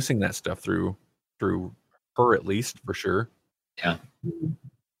introducing that stuff through her, at least, for sure. Yeah.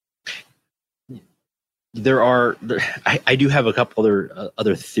 I do have a couple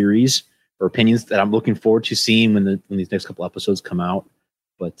other theories or opinions that I'm looking forward to seeing when these next couple episodes come out.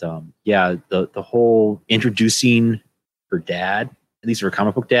 But yeah, the whole introducing her dad, at least her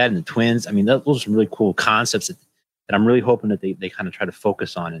comic book dad, and the twins. I mean, those are some really cool concepts that I'm really hoping that they kind of try to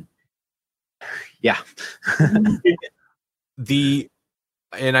focus on. And yeah,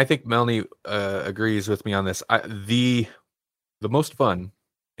 and I think Melanie agrees with me on this. The most fun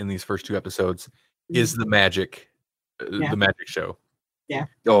in these first two episodes is the magic show. Yeah.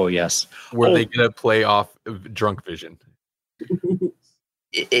 Oh yes. Where they get to play off drunk vision.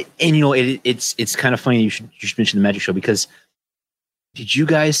 It's kind of funny you should mention the magic show, because did you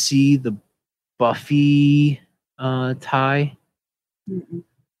guys see the Buffy tie? Mm-mm.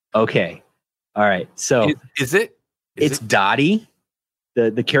 Okay. All right. So it's Dottie,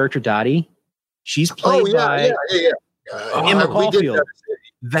 the character Dottie. She's played by Emma Caulfield.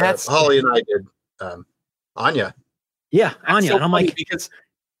 That's Holly and I did. Anya. Yeah, Anya. So and I'm like, because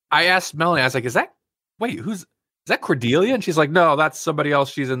I asked Melanie, I was like, is that Cordelia? And she's like, no, that's somebody else.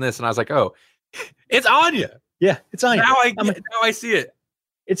 She's in this. And I was like, oh, it's Anya. Yeah, it's Anya. Now I see it.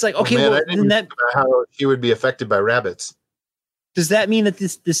 It's like, okay, I didn't know how she would be affected by rabbits. Does that mean that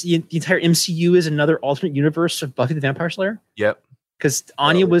the entire MCU is another alternate universe of Buffy the Vampire Slayer? Yep. Because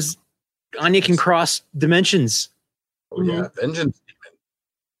Anya can cross dimensions. Oh yeah, Vengeance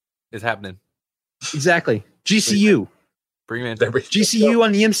is happening. Exactly. GCU. Bring in GCU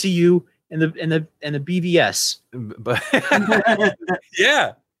on the MCU and the BVS. But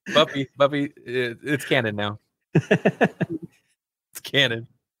yeah, Buffy, it's canon now. It's canon.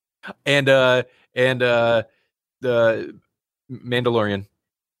 And the Mandalorian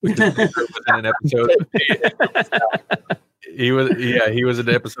was in an episode. He was in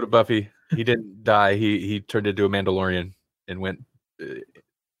an episode of Buffy. He didn't die. He turned into a Mandalorian and went in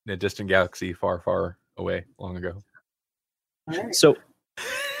a distant galaxy far, far away long ago. Right. So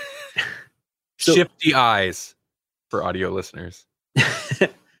shifty eyes for audio listeners.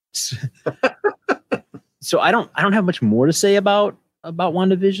 So I don't have much more to say about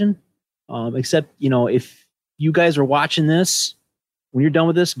WandaVision, except if you guys are watching this, when you're done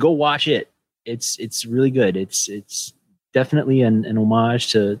with this, go watch it. It's really good. It's definitely an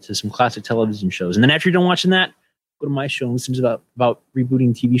homage to some classic television shows. And then after you're done watching that, go to my show and listen to about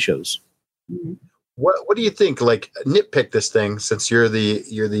rebooting TV shows. Mm-hmm. What do you think? Like, nitpick this thing, since you're kind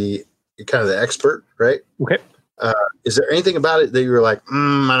of the expert, right? Okay. Is there anything about it that you were like,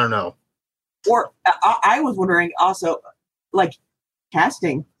 I don't know? Or I was wondering also, like,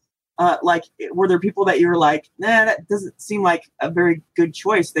 casting. Like, were there people that you were like, nah, that doesn't seem like a very good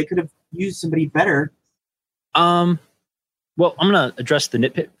choice. They could have used somebody better. Well, I'm gonna address the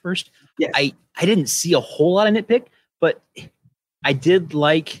nitpick first. Yes. I didn't see a whole lot of nitpick, but I did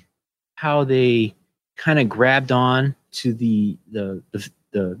like how they kind of grabbed on to the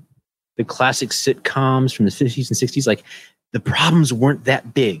classic sitcoms from the 50s and 60s. Like, the problems weren't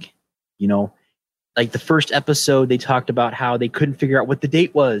that big, like the first episode, they talked about how they couldn't figure out what the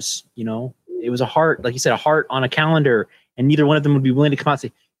date was. It was a heart, like you said, a heart on a calendar, and neither one of them would be willing to come out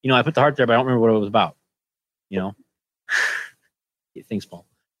and say, I put the heart there, but I don't remember what it was about. Thanks, Paul.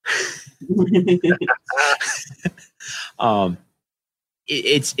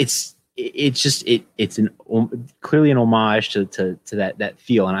 It's clearly an homage to that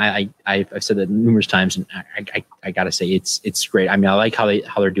feel, and I've said that numerous times, and I gotta say it's great. I mean, I like how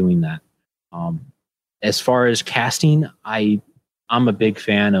they're doing that. As far as casting, I'm a big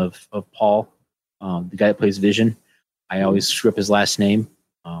fan of Paul. the guy that plays Vision. I always screw up his last name,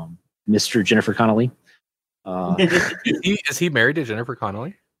 Mr. Jennifer Connelly. Is he married to Jennifer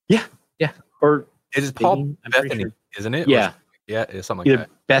Connelly? Yeah. Or it is Paul Bethany, isn't it? Yeah, yeah, it's something either like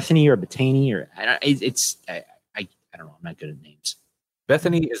that. Bethany or Bettany, or I don't know. I'm not good at names.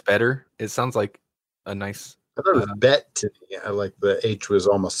 Bethany is better. It sounds like a nice. I thought it was Bettany. I like the H was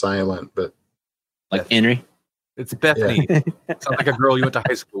almost silent, but like Henry. It's Bethany. Yeah. Sounds like a girl you went to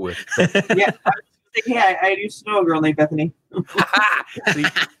high school with. Yeah, I used to know a girl named Bethany. See?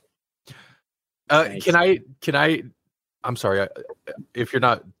 Nice. Can I? I'm sorry if you're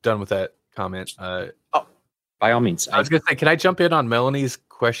not done with that comment. By all means. I was going to say, can I jump in on Melanie's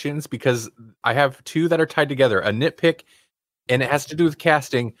questions? Because I have two that are tied together. A nitpick, and it has to do with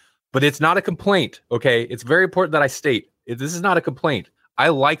casting, but it's not a complaint, okay? It's very important that I state, this is not a complaint. I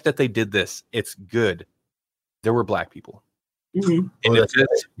like that they did this. It's good. There were black people. Mm-hmm. And if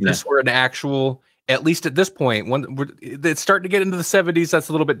this were an actual, at least at this point, when it's starting to get into the 70s, that's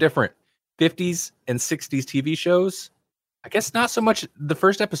a little bit different. 50s and 60s TV shows, I guess not so much the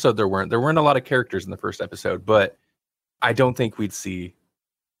first episode. There weren't a lot of characters in the first episode, but I don't think we'd see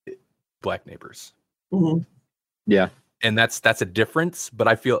black neighbors. Mm-hmm. Yeah. And that's a difference, but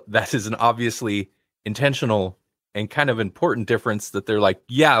I feel that is an obviously intentional and kind of important difference that they're like,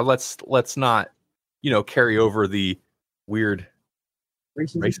 yeah, let's not, carry over the weird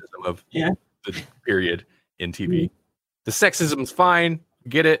racism of the period in TV. Mm-hmm. The sexism's fine,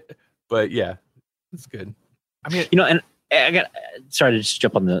 get it, but yeah, it's good. I mean, and I got sorry to just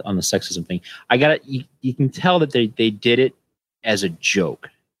jump on the sexism thing. You can tell that they did it as a joke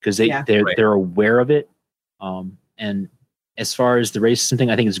because they're aware of it. And as far as the racism thing,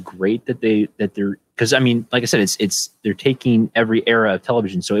 I think it's great that they're because I mean, like I said, they're taking every era of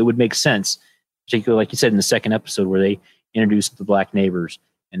television, so it would make sense, particularly like you said in the second episode where they introduced the black neighbors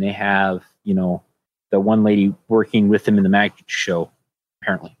and they have the one lady working with them in the magic show,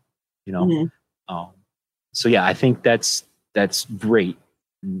 apparently, Mm-hmm. So yeah, I think that's great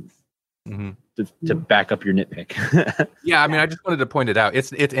to back up your nitpick. Yeah, I mean, I just wanted to point it out.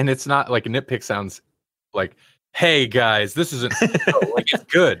 It's not like a nitpick sounds like, hey guys, this isn't like it's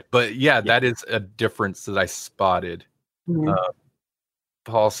good, but yeah, that is a difference that I spotted. Mm-hmm.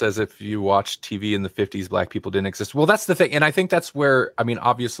 Paul says if you watch TV in the 50s, black people didn't exist. Well, that's the thing, and I think that's where I mean,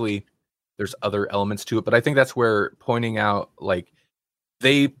 obviously, there's other elements to it, but I think that's where pointing out like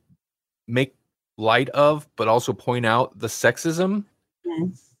they make light of, but also point out the sexism.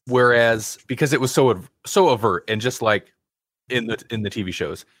 Mm-hmm. Whereas because it was so overt and just like in the TV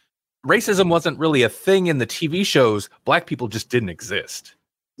shows, racism wasn't really a thing in the TV shows. Black people just didn't exist.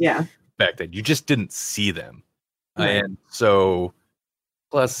 Yeah. Back then, you just didn't see them, Right. and so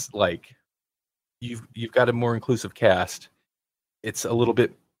plus like you've got a more inclusive cast. It's a little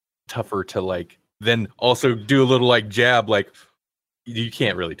bit tougher to like then also do a little like jab like. You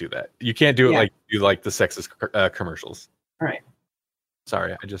can't really do that. You can't do it like you like the sexist commercials. All right.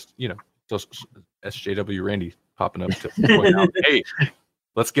 Sorry, I just SJW Randy popping up to point out, hey,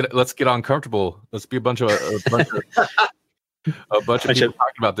 let's get uncomfortable. Let's be a bunch of people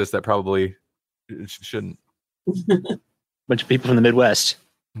talking about this that probably shouldn't. Bunch of people from the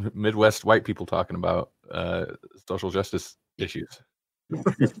Midwest white people talking about social justice issues.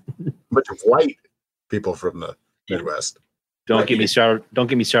 Bunch of white people from the Midwest. Don't get me started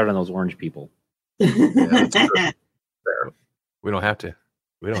on those orange people. Yeah, We don't have to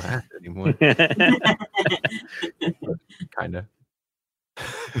anymore. Kind of.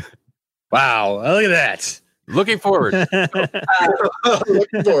 Wow, look at that. Looking forward.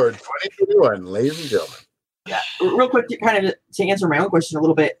 Looking forward, 2021, ladies and gentlemen. Yeah, real quick, to answer my own question a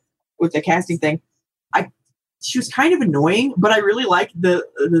little bit with the casting thing. She was kind of annoying, but I really liked the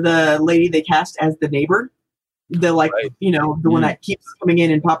lady they cast as the neighbor. The one that keeps coming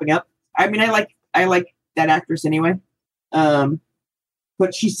in and popping up. I mean, I like that actress anyway.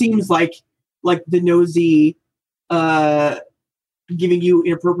 But she seems like the nosy, giving you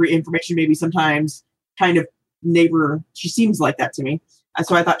inappropriate information maybe sometimes kind of neighbor. She seems like that to me.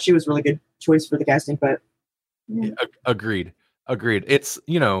 So I thought she was a really good choice for the casting. But yeah. Agreed. It's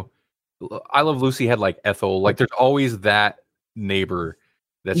I Love Lucy had like Ethel. Like there's always that neighbor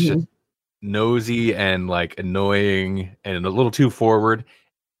that's just nosy and like annoying and a little too forward.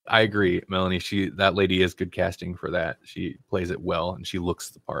 I agree, Melanie. That lady is good casting for that. She plays it well and she looks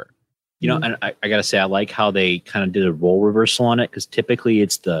the part. And I gotta say, I like how they kind of did a role reversal on it because typically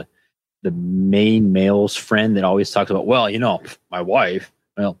it's the main male's friend that always talks about, my wife,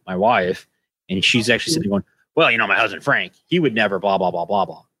 and she's actually sitting there going, my husband Frank, he would never blah blah blah blah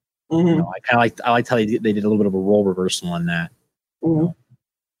blah. Mm-hmm. I liked how they did a little bit of a role reversal on that. Mm-hmm.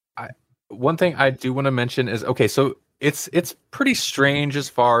 one thing I do want to mention is, okay, so it's pretty strange as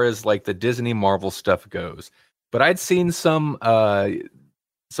far as like the Disney Marvel stuff goes. But I'd seen some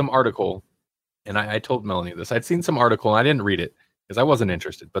article, and I told Melanie this. I'd seen some article, and I didn't read it because I wasn't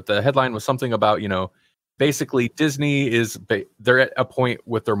interested. But the headline was something about, basically Disney they're at a point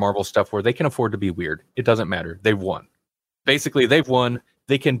with their Marvel stuff where they can afford to be weird. It doesn't matter. They've won. Basically, they've won.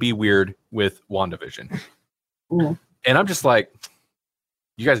 They can be weird with WandaVision. Mm. And I'm just like,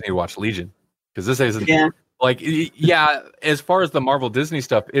 you guys need to watch Legion, because this isn't as far as the Marvel Disney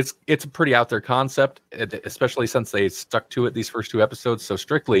stuff, it's a pretty out there concept, especially since they stuck to it these first 2 episodes so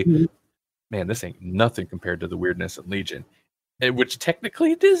strictly. Man, this ain't nothing compared to the weirdness of Legion, which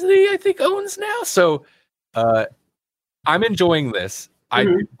technically Disney, I think, owns now. So I'm enjoying this. I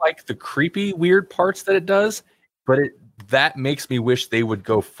do like the creepy, weird parts that it does, but that makes me wish they would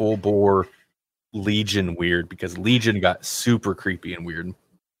go full bore Legion weird, because Legion got super creepy and weird.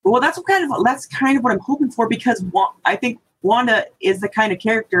 Well, that's kind of what I'm hoping for, because I think Wanda is the kind of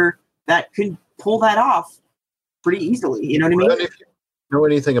character that could pull that off pretty easily. You know what I mean? But if you know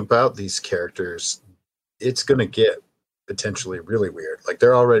anything about these characters, it's going to get potentially really weird. Like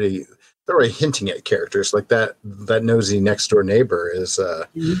they're already hinting at characters like that nosy next door neighbor is it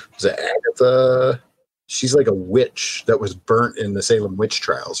Agatha? She's like a witch that was burnt in the Salem witch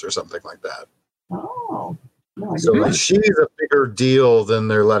trials or something like that. Oh. No, So like, she's a bigger deal than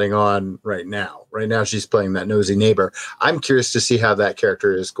they're letting on right now. Right now, she's playing that nosy neighbor. I'm curious to see how that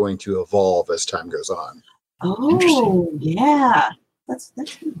character is going to evolve as time goes on. Oh, yeah, that's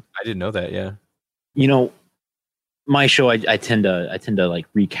true. I didn't know that. Yeah, my show, I tend to like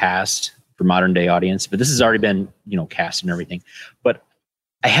recast for modern day audience, but this has already been cast and everything. But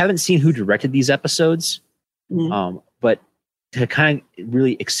I haven't seen who directed these episodes. But to kind of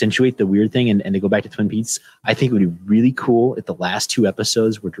really accentuate the weird thing and to go back to Twin Peaks, I think it would be really cool if the last 2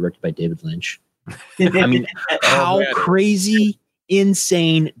 episodes were directed by David Lynch. I mean, how crazy,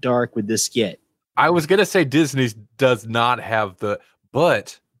 insane, dark would this get? I was going to say Disney does not have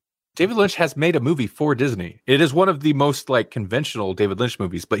but David Lynch has made a movie for Disney. It is one of the most like conventional David Lynch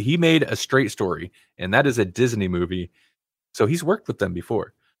movies, but he made a straight story, and that is a Disney movie. So he's worked with them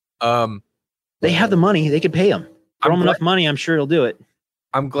before. They have the money. They could pay him. Throw him enough money, I'm sure he'll do it.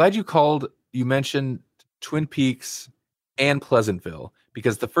 I'm glad you mentioned Twin Peaks and Pleasantville,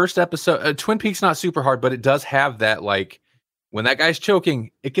 because the first episode, Twin Peaks, not super hard, but it does have that, like, when that guy's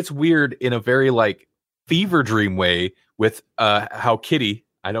choking, it gets weird in a very like fever dream way with how Kitty,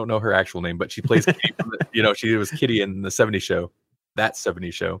 I don't know her actual name, but she plays Kitty she was Kitty in the 70s show, that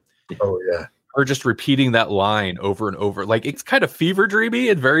 70s show. Oh yeah. Her just repeating that line over and over. Like, it's kind of fever dreamy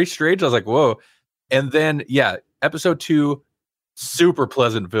and very strange. I was like, whoa. And then, episode 2, super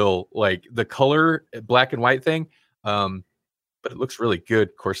Pleasantville, like the color black and white thing. But it looks really good.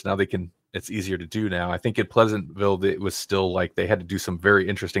 Of course, now it's easier to do now. I think in Pleasantville, it was still like they had to do some very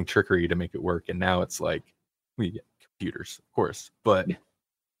interesting trickery to make it work. And now it's like, we get computers, of course. But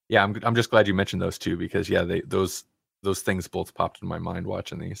yeah, I'm just glad you mentioned those 2, because those things both popped in my mind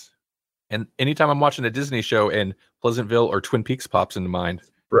watching these. And anytime I'm watching a Disney show and Pleasantville or Twin Peaks pops into mind,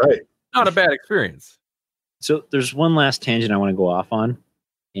 right? Not a bad experience. So there's one last tangent I want to go off on,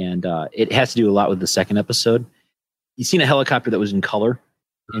 and it has to do a lot with the second episode. You seen a helicopter that was in color,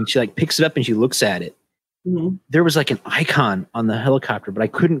 and she like picks it up and she looks at it. Mm-hmm. There was like an icon on the helicopter, but I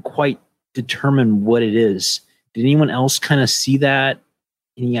couldn't quite determine what it is. Did anyone else kind of see that?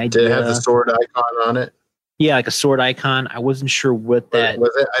 Any idea? Did it have the sword icon on it? Yeah, like a sword icon. I wasn't sure what that was.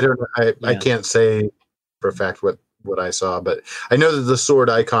 I don't know. I can't say for a fact what I saw, but I know that the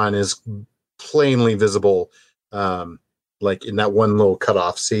sword icon is plainly visible, like in that one little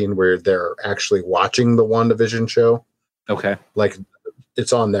cutoff scene where they're actually watching the WandaVision show. Okay. Like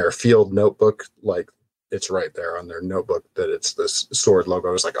it's on their field notebook, like it's right there on their notebook that it's this sword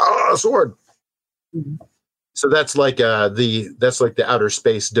logo. It's like, a sword. Mm-hmm. So that's like the outer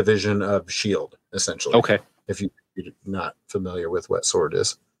space division of S.H.I.E.L.D. essentially. Okay. If you're not familiar with what sword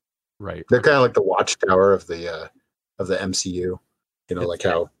is. Right. They're kind of like the watchtower of the MCU, like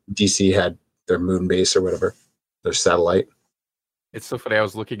how DC had their moon base or whatever, their satellite. It's so funny. I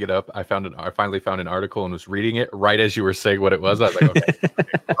was looking it up. I finally found an article and was reading it right as you were saying what it was. I was like, okay.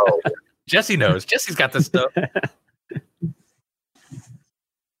 Oh, yeah. Jesse knows. Jesse's got this stuff.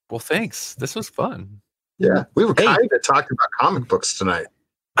 Well, thanks. This was fun. Yeah, we were kind of talking about comic books tonight.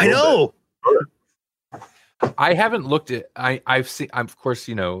 I know. I haven't looked at. I've seen. Of course,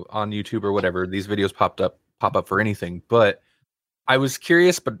 on YouTube or whatever, these videos pop up for anything. But I was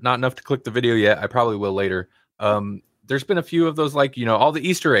curious, but not enough to click the video yet. I probably will later. There's been a few of those, like all the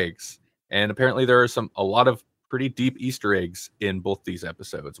Easter eggs, and apparently there are a lot of pretty deep Easter eggs in both these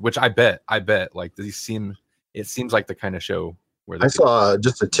episodes, which I bet like it seems like the kind of show where I saw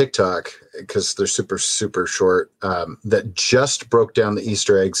just a TikTok, because they're super, super short, that just broke down the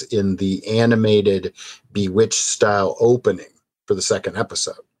Easter eggs in the animated Bewitched style opening for the second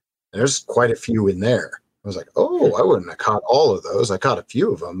episode. And there's quite a few in there. I was like, oh, I wouldn't have caught all of those. I caught a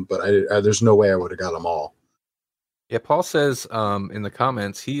few of them, but there's no way I would have got them all. Yeah, Paul says in the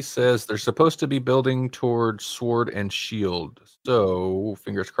comments, he says they're supposed to be building towards Sword and Shield. So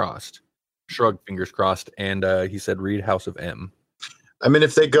fingers crossed. Shrug, fingers crossed. And he said read House of M. I mean,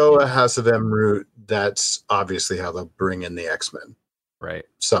 if they go a House of M route, that's obviously how they'll bring in the X-Men. Right.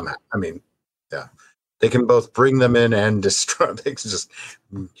 Somehow. I mean, yeah. They can both bring them in and destroy. They can just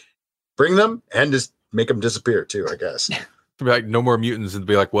bring them and just make them disappear too, I guess. To be like, no more mutants, and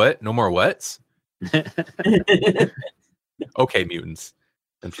be like, what? No more whats? Okay, mutants.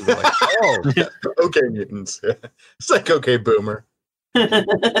 And people are like, oh, okay, mutants. It's like, okay, boomer.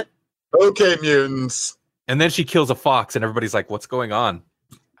 Okay, mutants. And then she kills a fox, and everybody's like, what's going on?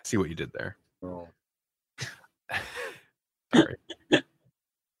 I see what you did there. Oh. Sorry.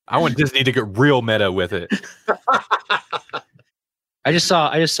 I want Disney to get real meta with it. I just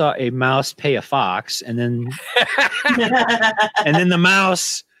saw a mouse pay a fox, and then the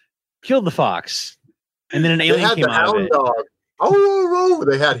mouse killed the fox, and then an alien came out of it. Dog. Oh,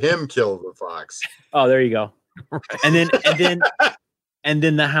 they had him kill the fox. Oh, there you go. Right. And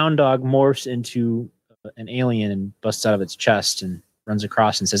then the hound dog morphs into an alien and busts out of its chest and runs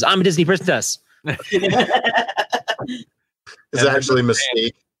across and says, "I'm a Disney princess." It's actually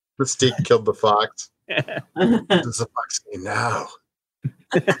Mystique. Mystique killed the fox. It's a fox now.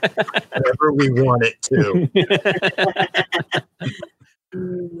 Whatever we want it to.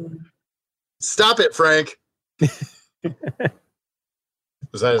 Stop it, Frank.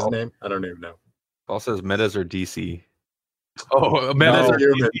 Was that his name? I don't even know. Paul says metas are DC. Oh, metas are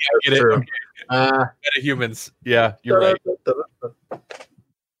DC. I get it. Okay. Meta humans. Yeah, you're right.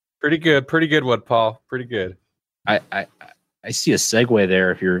 Pretty good one, Paul. Pretty good. I see a segue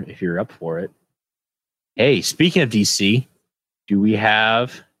there if you're up for it. Hey, speaking of DC, do we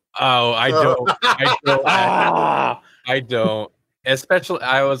have? Oh, I don't. I don't. Especially,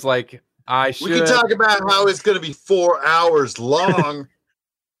 I was like, I should. We can talk about how it's going to be 4 hours long.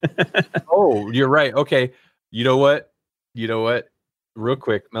 Oh, you're right. Okay. You know what? Real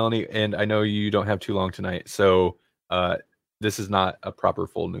quick, Melanie, and I know you don't have too long tonight, so this is not a proper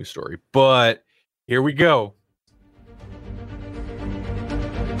full news story, but here we go.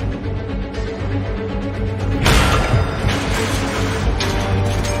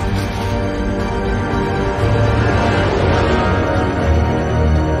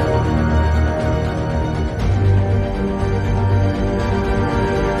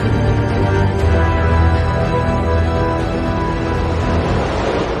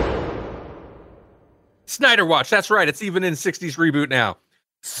 Snyder Watch. That's right. It's even in 60s reboot now.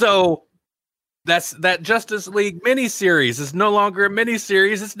 So that Justice League miniseries is no longer a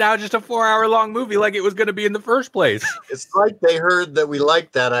miniseries. It's now just a 4-hour long movie like it was going to be in the first place. It's like they heard that we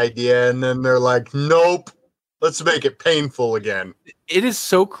liked that idea, and then they're like, nope, let's make it painful again. It is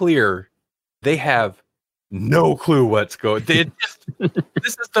so clear they have no clue what's going. This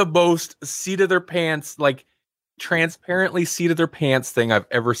is the most seat of their pants, like transparently seat of their pants thing I've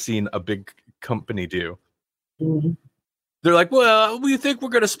ever seen a big company do. Mm-hmm. They're like, well, we think we're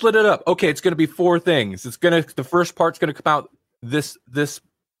going to split it up. Okay, it's going to be 4 things. The first part's going to come out this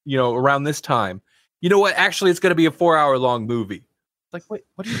around this time. You know what? Actually, it's going to be a 4-hour long movie. Like, wait,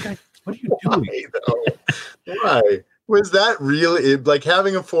 what are you doing? Why? Was that really like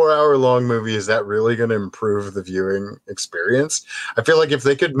having a 4-hour long movie? Is that really going to improve the viewing experience? I feel like if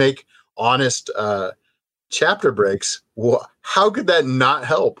they could make honest chapter breaks, how could that not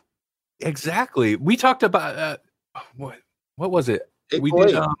help? Exactly. We talked about what was it? Hateful we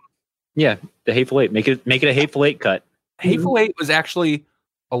did. The Hateful Eight. Make it a Hateful Eight cut. Hateful Eight was actually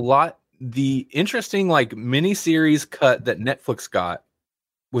a lot. The interesting mini-series cut that Netflix got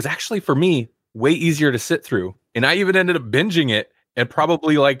was actually for me way easier to sit through, and I even ended up binging it. And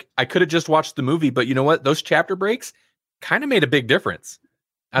probably I could have just watched the movie, but you know what? Those chapter breaks kind of made a big difference.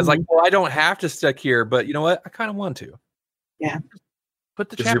 I was like, well, I don't have to stick here, but you know what? I kind of want to. Yeah. Put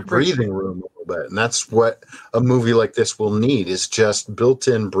the your breathing room a little bit, and that's what a movie like this will need, is just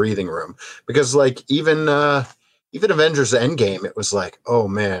built-in breathing room. Because even Avengers Endgame, it was like, oh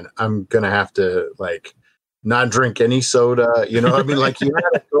man, I'm gonna have to not drink any soda. You know, I mean, you had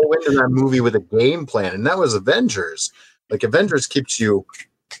to go into that movie with a game plan, and that was Avengers. Avengers keeps you,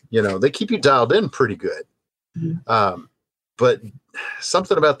 they keep you dialed in pretty good. Mm-hmm. But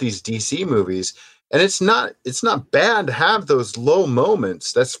something about these DC movies, And it's not bad to have those low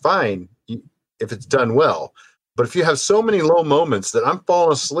moments. That's fine if it's done well. But if you have so many low moments that I'm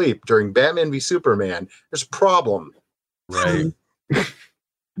falling asleep during Batman v Superman, there's a problem. Right.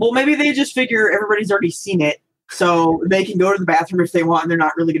 Well, maybe they just figure everybody's already seen it, so they can go to the bathroom if they want, and they're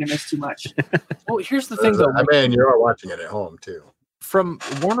not really going to miss too much. Well, here's the thing, though. I mean, you are watching it at home too. From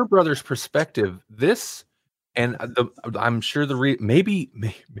Warner Brothers' perspective, this and I'm sure maybe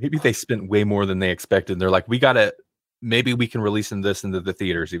they spent way more than they expected. They're like, maybe we can release this into the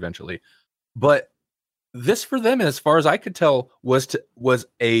theaters eventually. But this for them, as far as I could tell, was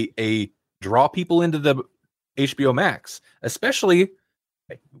a draw people into the HBO Max, especially.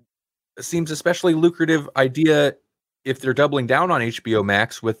 It seems especially lucrative idea if they're doubling down on HBO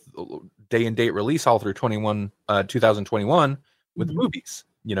Max with day and date release all through 2021 with movies,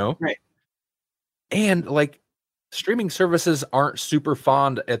 Right. And like streaming services aren't super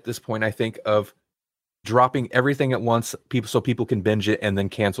fond at this point, I think, of dropping everything at once, so people can binge it and then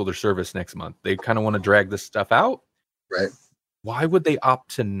cancel their service next month. They kind of want to drag this stuff out. Right. Why would they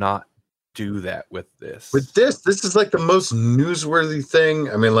opt to not do that with this? With this is like the most newsworthy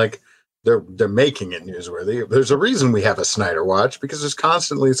thing. I mean, like they're making it newsworthy. There's a reason we have a Snyder Watch, because there's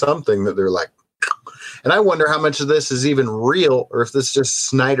constantly something that they're like, and I wonder how much of this is even real, or if this is just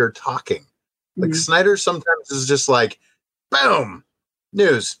Snyder talking. Like Snyder sometimes is just like, boom,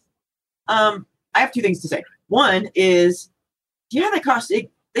 news. I have two things to say. One is, that cost. They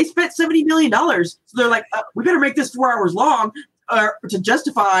spent $70 million, so they're like, we better make this 4 hours long. To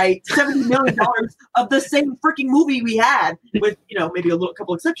justify $70 million of the same freaking movie we had, with maybe a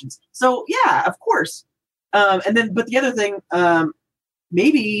couple exceptions. So yeah, of course. But the other thing,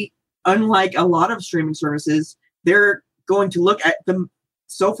 maybe unlike a lot of streaming services, they're going to look at the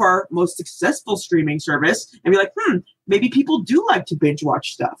so far most successful streaming service and be like, maybe people do like to binge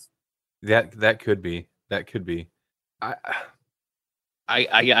watch stuff. That could be. I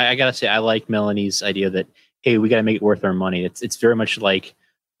gotta say, I like Melanie's idea that, hey, we got to make it worth our money. It's very much like,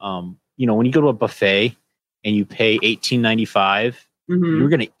 when you go to a buffet and you pay $18.95, you're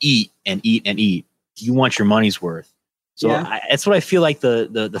going to eat and eat and eat. You want your money's worth. So that's what I feel like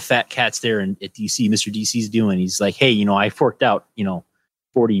the fat cat's there at DC, Mr. DC's doing. He's like, hey, I forked out, $40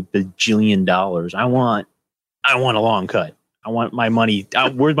 bajillion. I want a long cut. I want my money.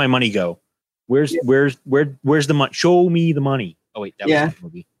 Where'd my money go? Where's the money? Show me the money. Oh wait, that was the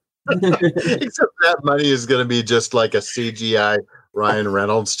movie. Except that money is going to be just like a CGI Ryan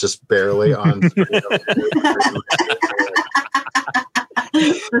Reynolds, just barely on screen.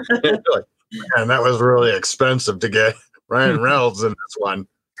 Man, that was really expensive to get Ryan Reynolds in this one.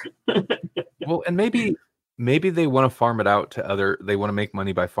 Well, and maybe they want to farm it out to they want to make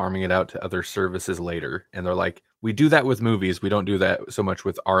money by farming it out to other services later. And they're like, we do that with movies. We don't do that so much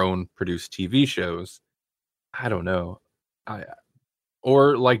with our own produced TV shows. I don't know.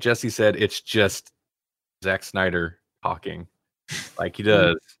 Or like Jesse said, it's just Zack Snyder talking like he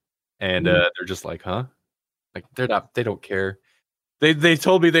does. And they're just like, huh? Like they don't care. They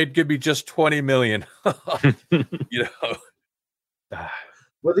told me they'd give me just 20 million. Well,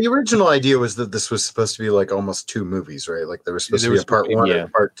 the original idea was that this was supposed to be like almost two movies, right? Like there was supposed to be a part one and a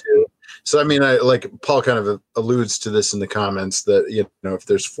part two. So, I mean, like Paul kind of alludes to this in the comments that, if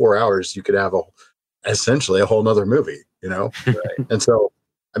there's 4 hours, you could have essentially a whole nother movie, Right. And so,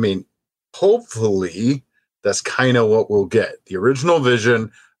 I mean, hopefully that's kind of what we'll get. The original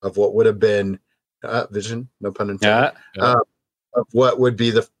vision of what would have been vision, no pun intended, of what would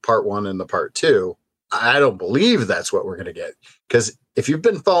be the part one and the part two. I don't believe that's what we're going to get, because if you've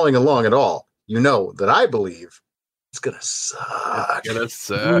been following along at all, that I believe it's going to suck. It's going to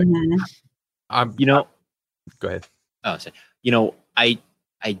suck. Go ahead. Oh, sorry. I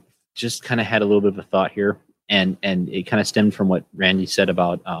just kind of had a little bit of a thought here, and it kind of stemmed from what Randy said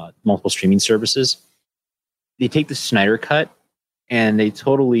about multiple streaming services. They take the Snyder cut and they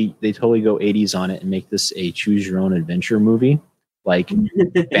totally go 80s on it and make this a choose your own adventure movie like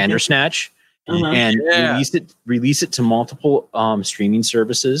Bandersnatch. And release it to multiple streaming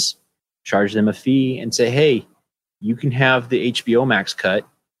services, charge them a fee, and say, hey, you can have the HBO Max cut,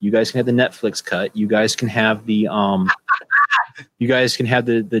 you guys can have the Netflix cut, you guys can have the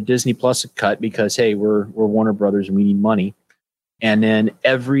the Disney Plus cut, because hey, we're Warner Brothers and we need money. And then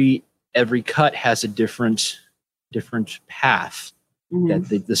every cut has a different path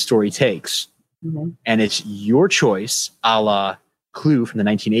that the story takes, and it's your choice, a la Clue from the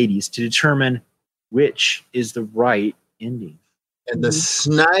 1980s, to determine which is the right ending. And the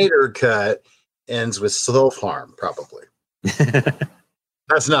Snyder cut ends with self-harm, probably.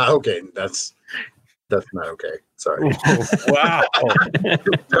 That's not okay. That's That's not okay. Sorry. Wow.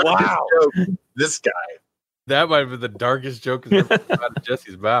 Wow. This guy. That might have been the darkest joke that's ever come out of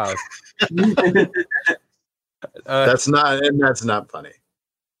Jesse's mouth. That's not funny.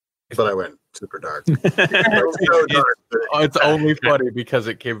 But I went super dark. So dark. It's only funny because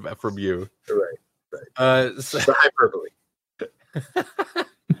it came from you. Right. So, the hyperbole.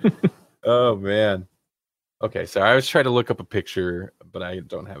 oh man. Okay, so I was trying to look up a picture, but I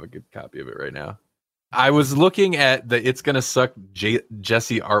don't have a good copy of it right now. I was looking at the "It's Gonna Suck"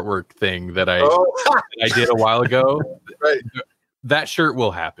 Jesse artwork thing that I did a while ago. Right. That shirt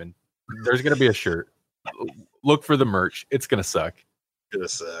will happen. There's gonna be a shirt. Look for the merch. It's gonna suck. Gonna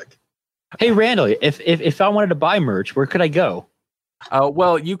suck. Hey Randall, if I wanted to buy merch, where could I go?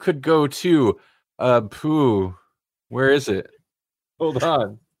 Well, you could go to where is it? Hold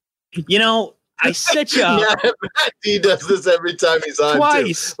on. You know, I set you up. Yeah, Matt D does this every time he's on.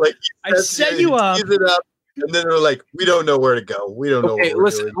 Twice. Too. Like I set you up. It up, and then they're like, "We don't know where to go. We don't know what we're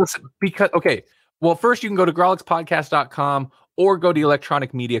doing." Listen. Well, first you can go to grolixpodcast.com or go to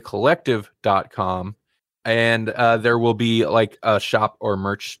electronicmediacollective.com, and there will be like a shop or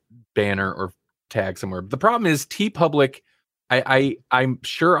merch banner or tag somewhere. The problem is TeePublic. I'm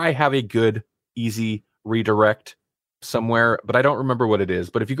sure I have a good, easy redirect somewhere, but I don't remember what it is.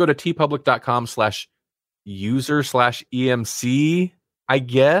 But if you go to tpublic.com/user/EMC, I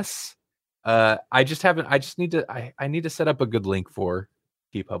guess. I need to set up a good link for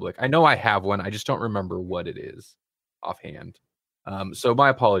TeePublic. I know I have one. I just don't remember what it is offhand. So my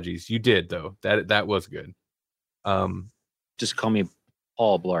apologies. You did though. That was good. Just call me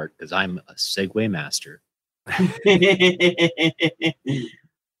Paul Blart because I'm a segue master.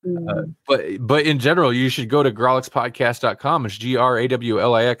 But in general, you should go to grolixpodcast.com. It's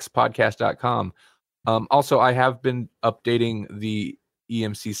GRAWLIX podcast.com. Also, I have been updating the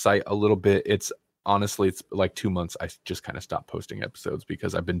EMC site a little bit. It's like 2 months. I just kind of stopped posting episodes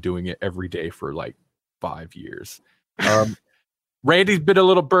because I've been doing it every day for like 5 years. Randy's been a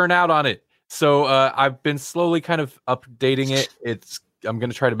little burnt out on it. So I've been slowly kind of updating it. I'm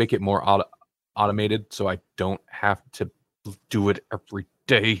going to try to make it more automated so I don't have to do it every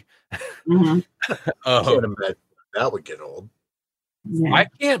day. Mm-hmm. I can't imagine that would get old. Yeah. I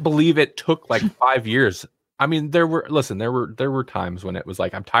can't believe it took like 5 years. I mean, there were times when it was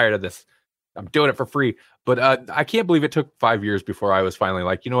like, I'm tired of this. I'm doing it for free. But I can't believe it took 5 years before I was finally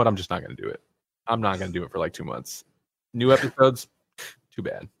like, you know what? I'm just not going to do it. I'm not going to do it for like 2 months. New episodes, too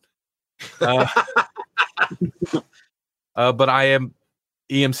bad. But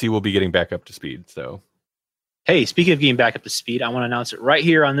EMC will be getting back up to speed. So, hey, speaking of getting back up to speed, I want to announce it right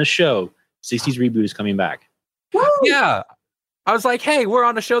here on this show. 60s Reboot is coming back. Woo! Yeah. I was like, hey, we're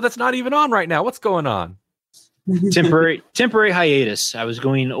on a show that's not even on right now. What's going on? Temporary hiatus. I was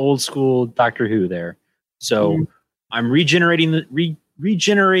going old school Doctor Who there. So I'm regenerating the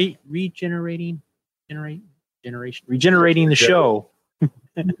show.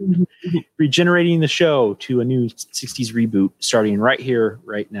 Regenerating the show to a new 60s reboot starting right here,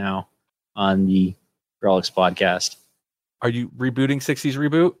 right now on the Grolix podcast. Are you rebooting 60s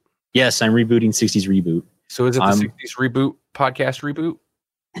Reboot? Yes, I'm rebooting 60s Reboot. So is it the 60s Reboot podcast reboot?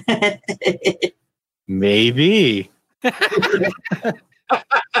 Maybe.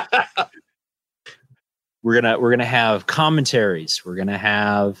 We're gonna have commentaries. We're gonna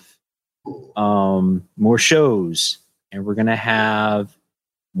have more shows, and we're gonna have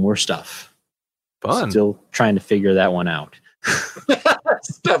more stuff. Fun. Still trying to figure that one out.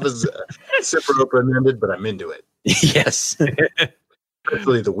 Stuff is super open-ended, but I'm into it. Yes.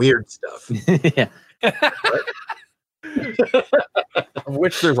 Especially the weird stuff. Yeah. Of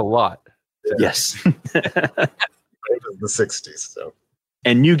which there's a lot. Yes. The 60s. So.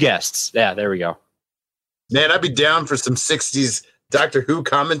 And new guests. Yeah, there we go. Man, I'd be down for some 60s Doctor Who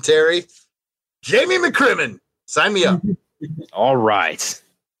commentary. Jamie McCrimmon, sign me up. All right.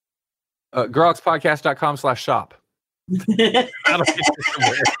 grolixpodcast.com/shop.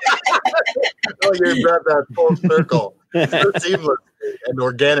 Oh, you brought that full circle so seamlessly and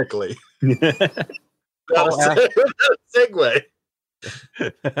organically. Segue.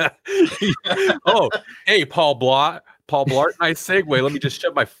 Oh, hey, Paul Blart, nice segue. Let me just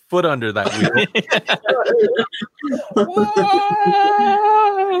shove my foot under that wheel.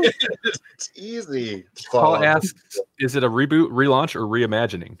 It's easy. Paul asks, is it a reboot, relaunch, or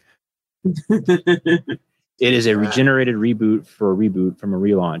reimagining? It is a regenerated reboot for a reboot from a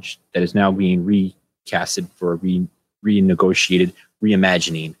relaunch that is now being recasted for a renegotiated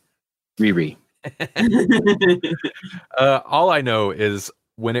reimagining. Riri. All I know is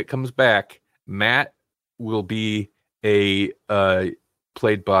when it comes back, Matt will be played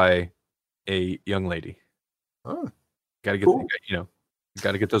by a young lady. Oh, Got to get Cool.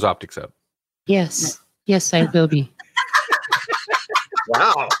 got to get those optics up. Yes, I will be.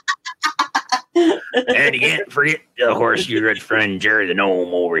 wow. And you can't forget, of course, your good friend Jerry the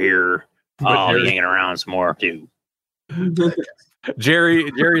Gnome over here. Oh, he's hanging around some more too.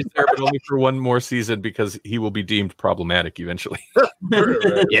 Jerry's there, but only for one more season because he will be deemed problematic eventually.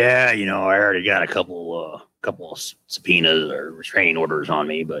 Yeah, I already got a couple of subpoenas or restraining orders on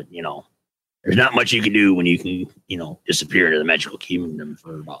me, but there's not much you can do when you can, disappear into the magical kingdom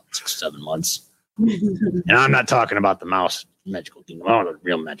for about 6-7 months. And I'm not talking about the mouse magical kingdom, the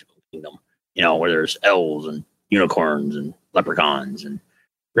real magical kingdom, where there's elves and unicorns and leprechauns and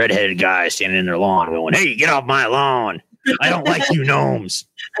redheaded guys standing in their lawn going, "Hey, get off my lawn. I don't like you gnomes."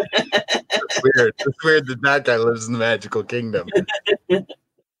 It's weird. It's weird that guy lives in the magical kingdom. But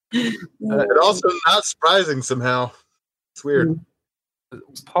also not surprising somehow. It's weird.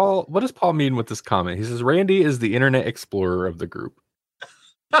 Paul, what does Paul mean with this comment? He says, Randy is the internet explorer of the group.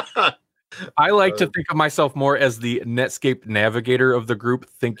 I like to think of myself more as the Netscape navigator of the group.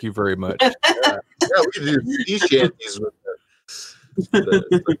 Thank you very much. Yeah, we can do sea shanties with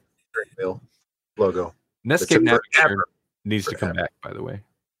the mill logo. Netscape navigator needs to come back, by the way.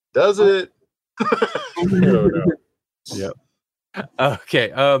 Does it? No. Yep.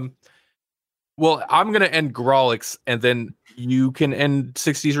 Okay. Well, I'm gonna end Grawlix, and then you can end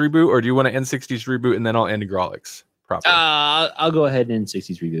 60s Reboot, or do you want to end 60s Reboot and then I'll end Grawlix properly? I'll go ahead and end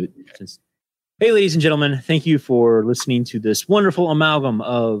 60s Reboot. Hey, ladies and gentlemen, thank you for listening to this wonderful amalgam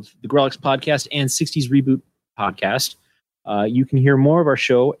of the Grawlix podcast and 60s Reboot podcast. You can hear more of our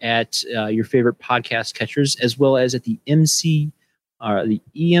show at your favorite podcast catchers, as well as at the emc.pod.net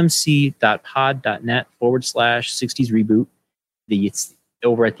 /60s Reboot. It's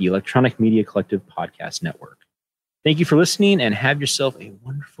over at the Electronic Media Collective Podcast Network. Thank you for listening, and have yourself a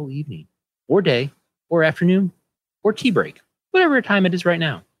wonderful evening, or day, or afternoon, or tea break, whatever time it is right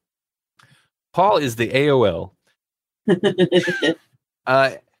now. Paul is the AOL.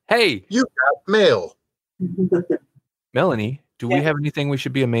 Hey, you got mail. Melanie, do we have anything we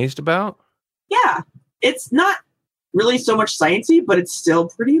should be amazed about? Yeah, it's not really so much sciencey, but it's still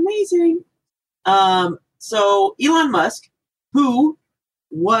pretty amazing. So Elon Musk, who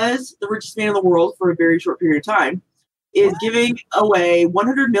was the richest man in the world for a very short period of time, is giving away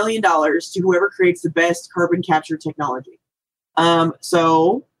 $100 million to whoever creates the best carbon capture technology.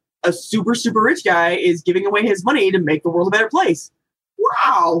 So a super, super rich guy is giving away his money to make the world a better place.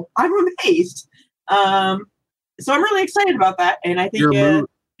 Wow, I'm amazed. So I'm really excited about that, and I think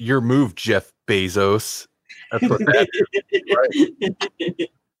your move, Jeff Bezos. That's what that is,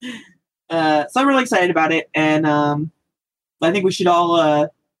 right? So I'm really excited about it, and I think we should all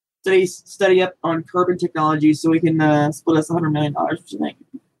study up on carbon technology so we can split us $100 million. What you think?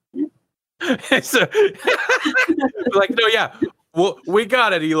 So, like, no, yeah, well, we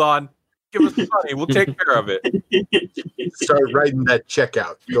got it, Elon. Give us the money. We'll take care of it. Start writing that check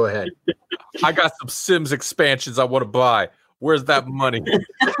out. Go ahead. I got some Sims expansions I want to buy. Where's that money?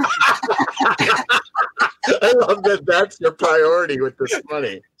 I love that that's your priority with this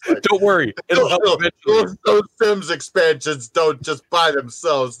money. Like, don't worry. It'll help eventually. Those Sims expansions don't just by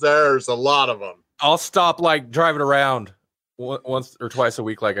themselves. There's a lot of them. I'll stop driving around once or twice a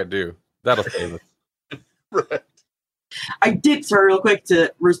week like I do. That'll save us. Right. I did, sorry, real quick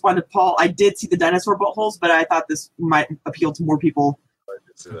to respond to Paul. I did see the dinosaur buttholes, but I thought this might appeal to more people.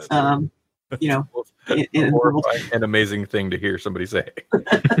 In the world. An amazing thing to hear somebody say.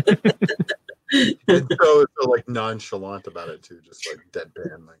 It's so nonchalant about it too, just like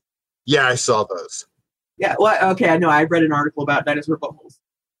deadpan. Like, yeah, I saw those. Yeah, well, okay, I know. I read an article about dinosaur buttholes.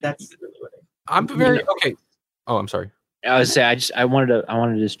 That's really what I'm very okay. Oh, I'm sorry. I was say I wanted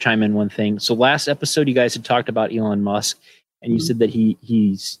to just chime in one thing. So last episode, you guys had talked about Elon Musk, and you said that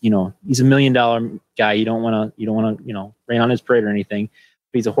he's a $1 million guy. You don't want to rain on his parade or anything.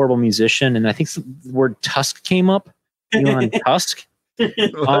 But he's a horrible musician, and I think the word Tusk came up. Elon Tusk.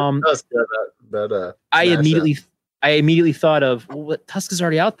 I immediately thought of Tusk is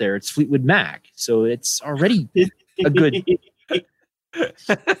already out there. It's Fleetwood Mac, so it's already a good.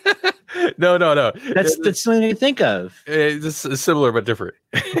 No. That's something to think of. It's similar but different.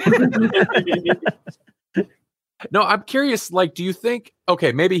 No, I'm curious. Do you think?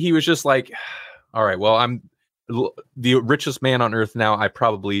 Okay, maybe he was just like, all right. Well, I'm the richest man on earth now. I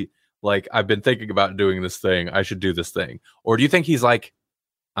probably I've been thinking about doing this thing. I should do this thing. Or do you think he's like,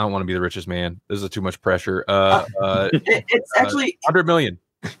 I don't want to be the richest man. This is too much pressure. It's actually 100 million.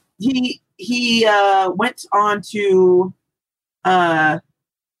 He went on to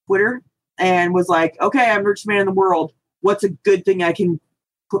Twitter and was like, okay, I'm the richest man in the world. What's a good thing I can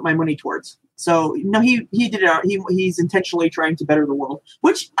put my money towards. So no, he did it. He's intentionally trying to better the world,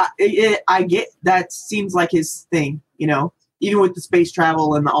 which I get. That seems like his thing, even with the space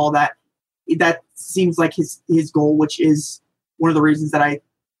travel and all that. That seems like his goal, which is one of the reasons that I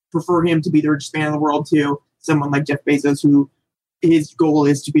prefer him to be the richest man in the world to someone like Jeff Bezos, who his goal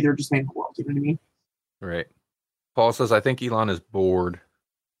is to be the richest man in the world. You know what I mean? Right. Paul says, I think Elon is bored.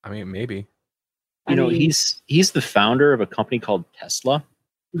 I mean, maybe. He's the founder of a company called Tesla.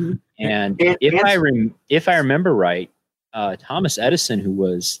 Mm-hmm. And if I remember right, Thomas Edison, who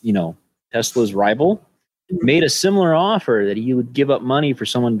was, Tesla's rival, made a similar offer that he would give up money for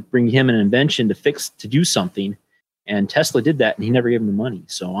someone to bring him an invention to do something. And Tesla did that, and he never gave him the money.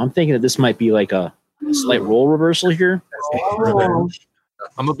 So I'm thinking that this might be like a slight role reversal here. Oh.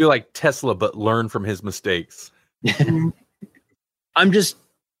 I'm going to be like Tesla, but learn from his mistakes. I'm just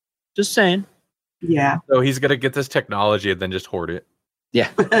saying. Yeah. So he's going to get this technology and then just hoard it. Yeah.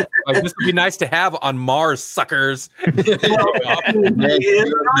 Like, this would be nice to have on Mars, suckers. Imagine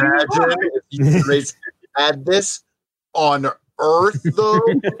if you had this on Earth, though.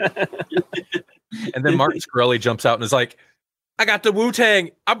 And then Martin Shkreli jumps out and is like, I got the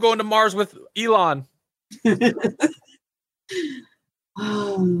Wu-Tang. I'm going to Mars with Elon.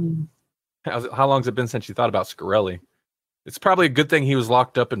 How long has it been since you thought about Shkreli? It's probably a good thing he was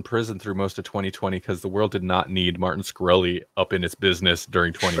locked up in prison through most of 2020 because the world did not need Martin Shkreli up in its business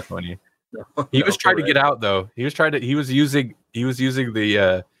during 2020. He was trying to get out, though. He was using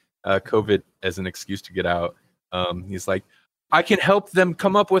the COVID as an excuse to get out. He's like, I can help them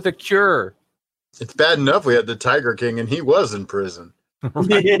come up with a cure. It's bad enough we had the Tiger King and he was in prison.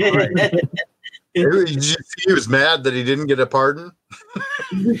 Right. He was mad that he didn't get a pardon.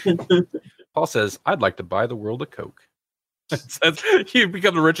 Paul says, I'd like to buy the world a Coke. Says, you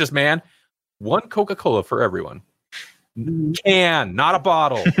become the richest man. One Coca-Cola for everyone. Can, not a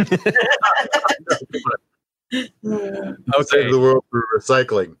bottle. Okay. Save the world through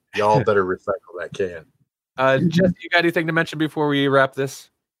recycling. Y'all better recycle that can. Jeff, you got anything to mention before we wrap this?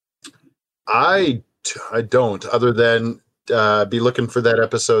 I don't, other than be looking for that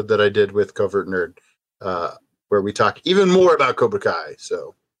episode that I did with Covert Nerd, where we talk even more about Cobra Kai.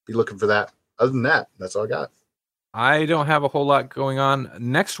 So be looking for that. Other than that, that's all I got. I don't have a whole lot going on.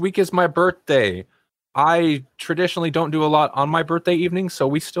 Next week is my birthday. I traditionally don't do a lot on my birthday evening, so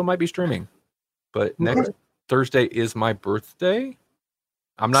we still might be streaming. But next Thursday is my birthday.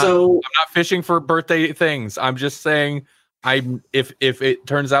 I'm not fishing for birthday things. I'm just saying if it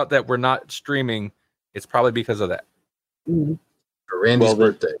turns out that we're not streaming, it's probably because of that. For Randy's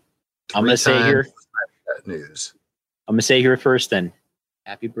birthday. I'm gonna say here that news. I'm gonna say here first then.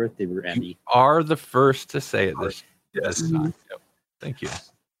 Happy birthday, Randy. You are the first to say it this time. Yep. Thank you.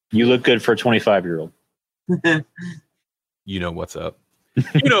 You look good for a 25-year-old. You know what's up.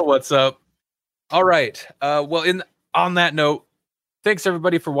 You know what's up. All right. On that note, thanks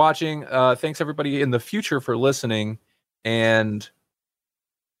everybody for watching. Thanks everybody in the future for listening. And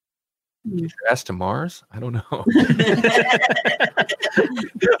get your ass to Mars? I don't know.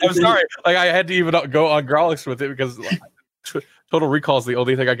 I'm sorry. Like I had to even go on Grolix with it because Total Recall is the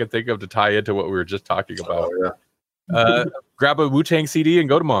only thing I can think of to tie into what we were just talking about. Oh, yeah. Grab a Wu-Tang CD and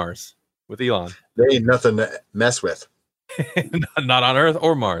go to Mars with Elon. There ain't nothing to mess with. Not on Earth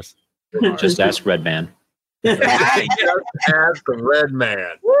or Mars. Just ask Redman. Ask the Red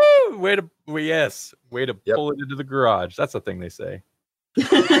Man. Woo! Way to pull it into the garage. That's the thing they say. Bye,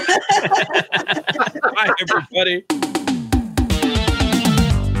 everybody.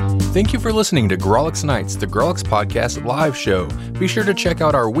 Thank you for listening to Grolix Nights, the Grolix Podcast live show. Be sure to check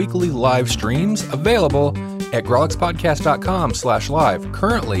out our weekly live streams available at grolixpodcast.com/live.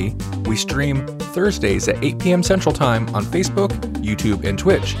 Currently, we stream Thursdays at 8 p.m. Central Time on Facebook, YouTube, and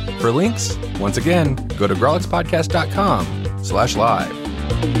Twitch. For links, once again, go to grolixpodcast.com/live.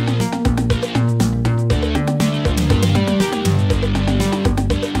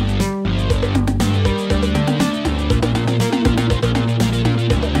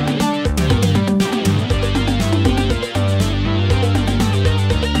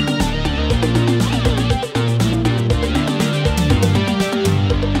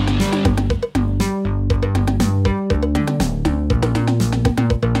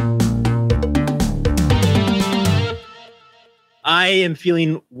 I am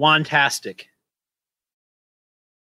feeling wantastic.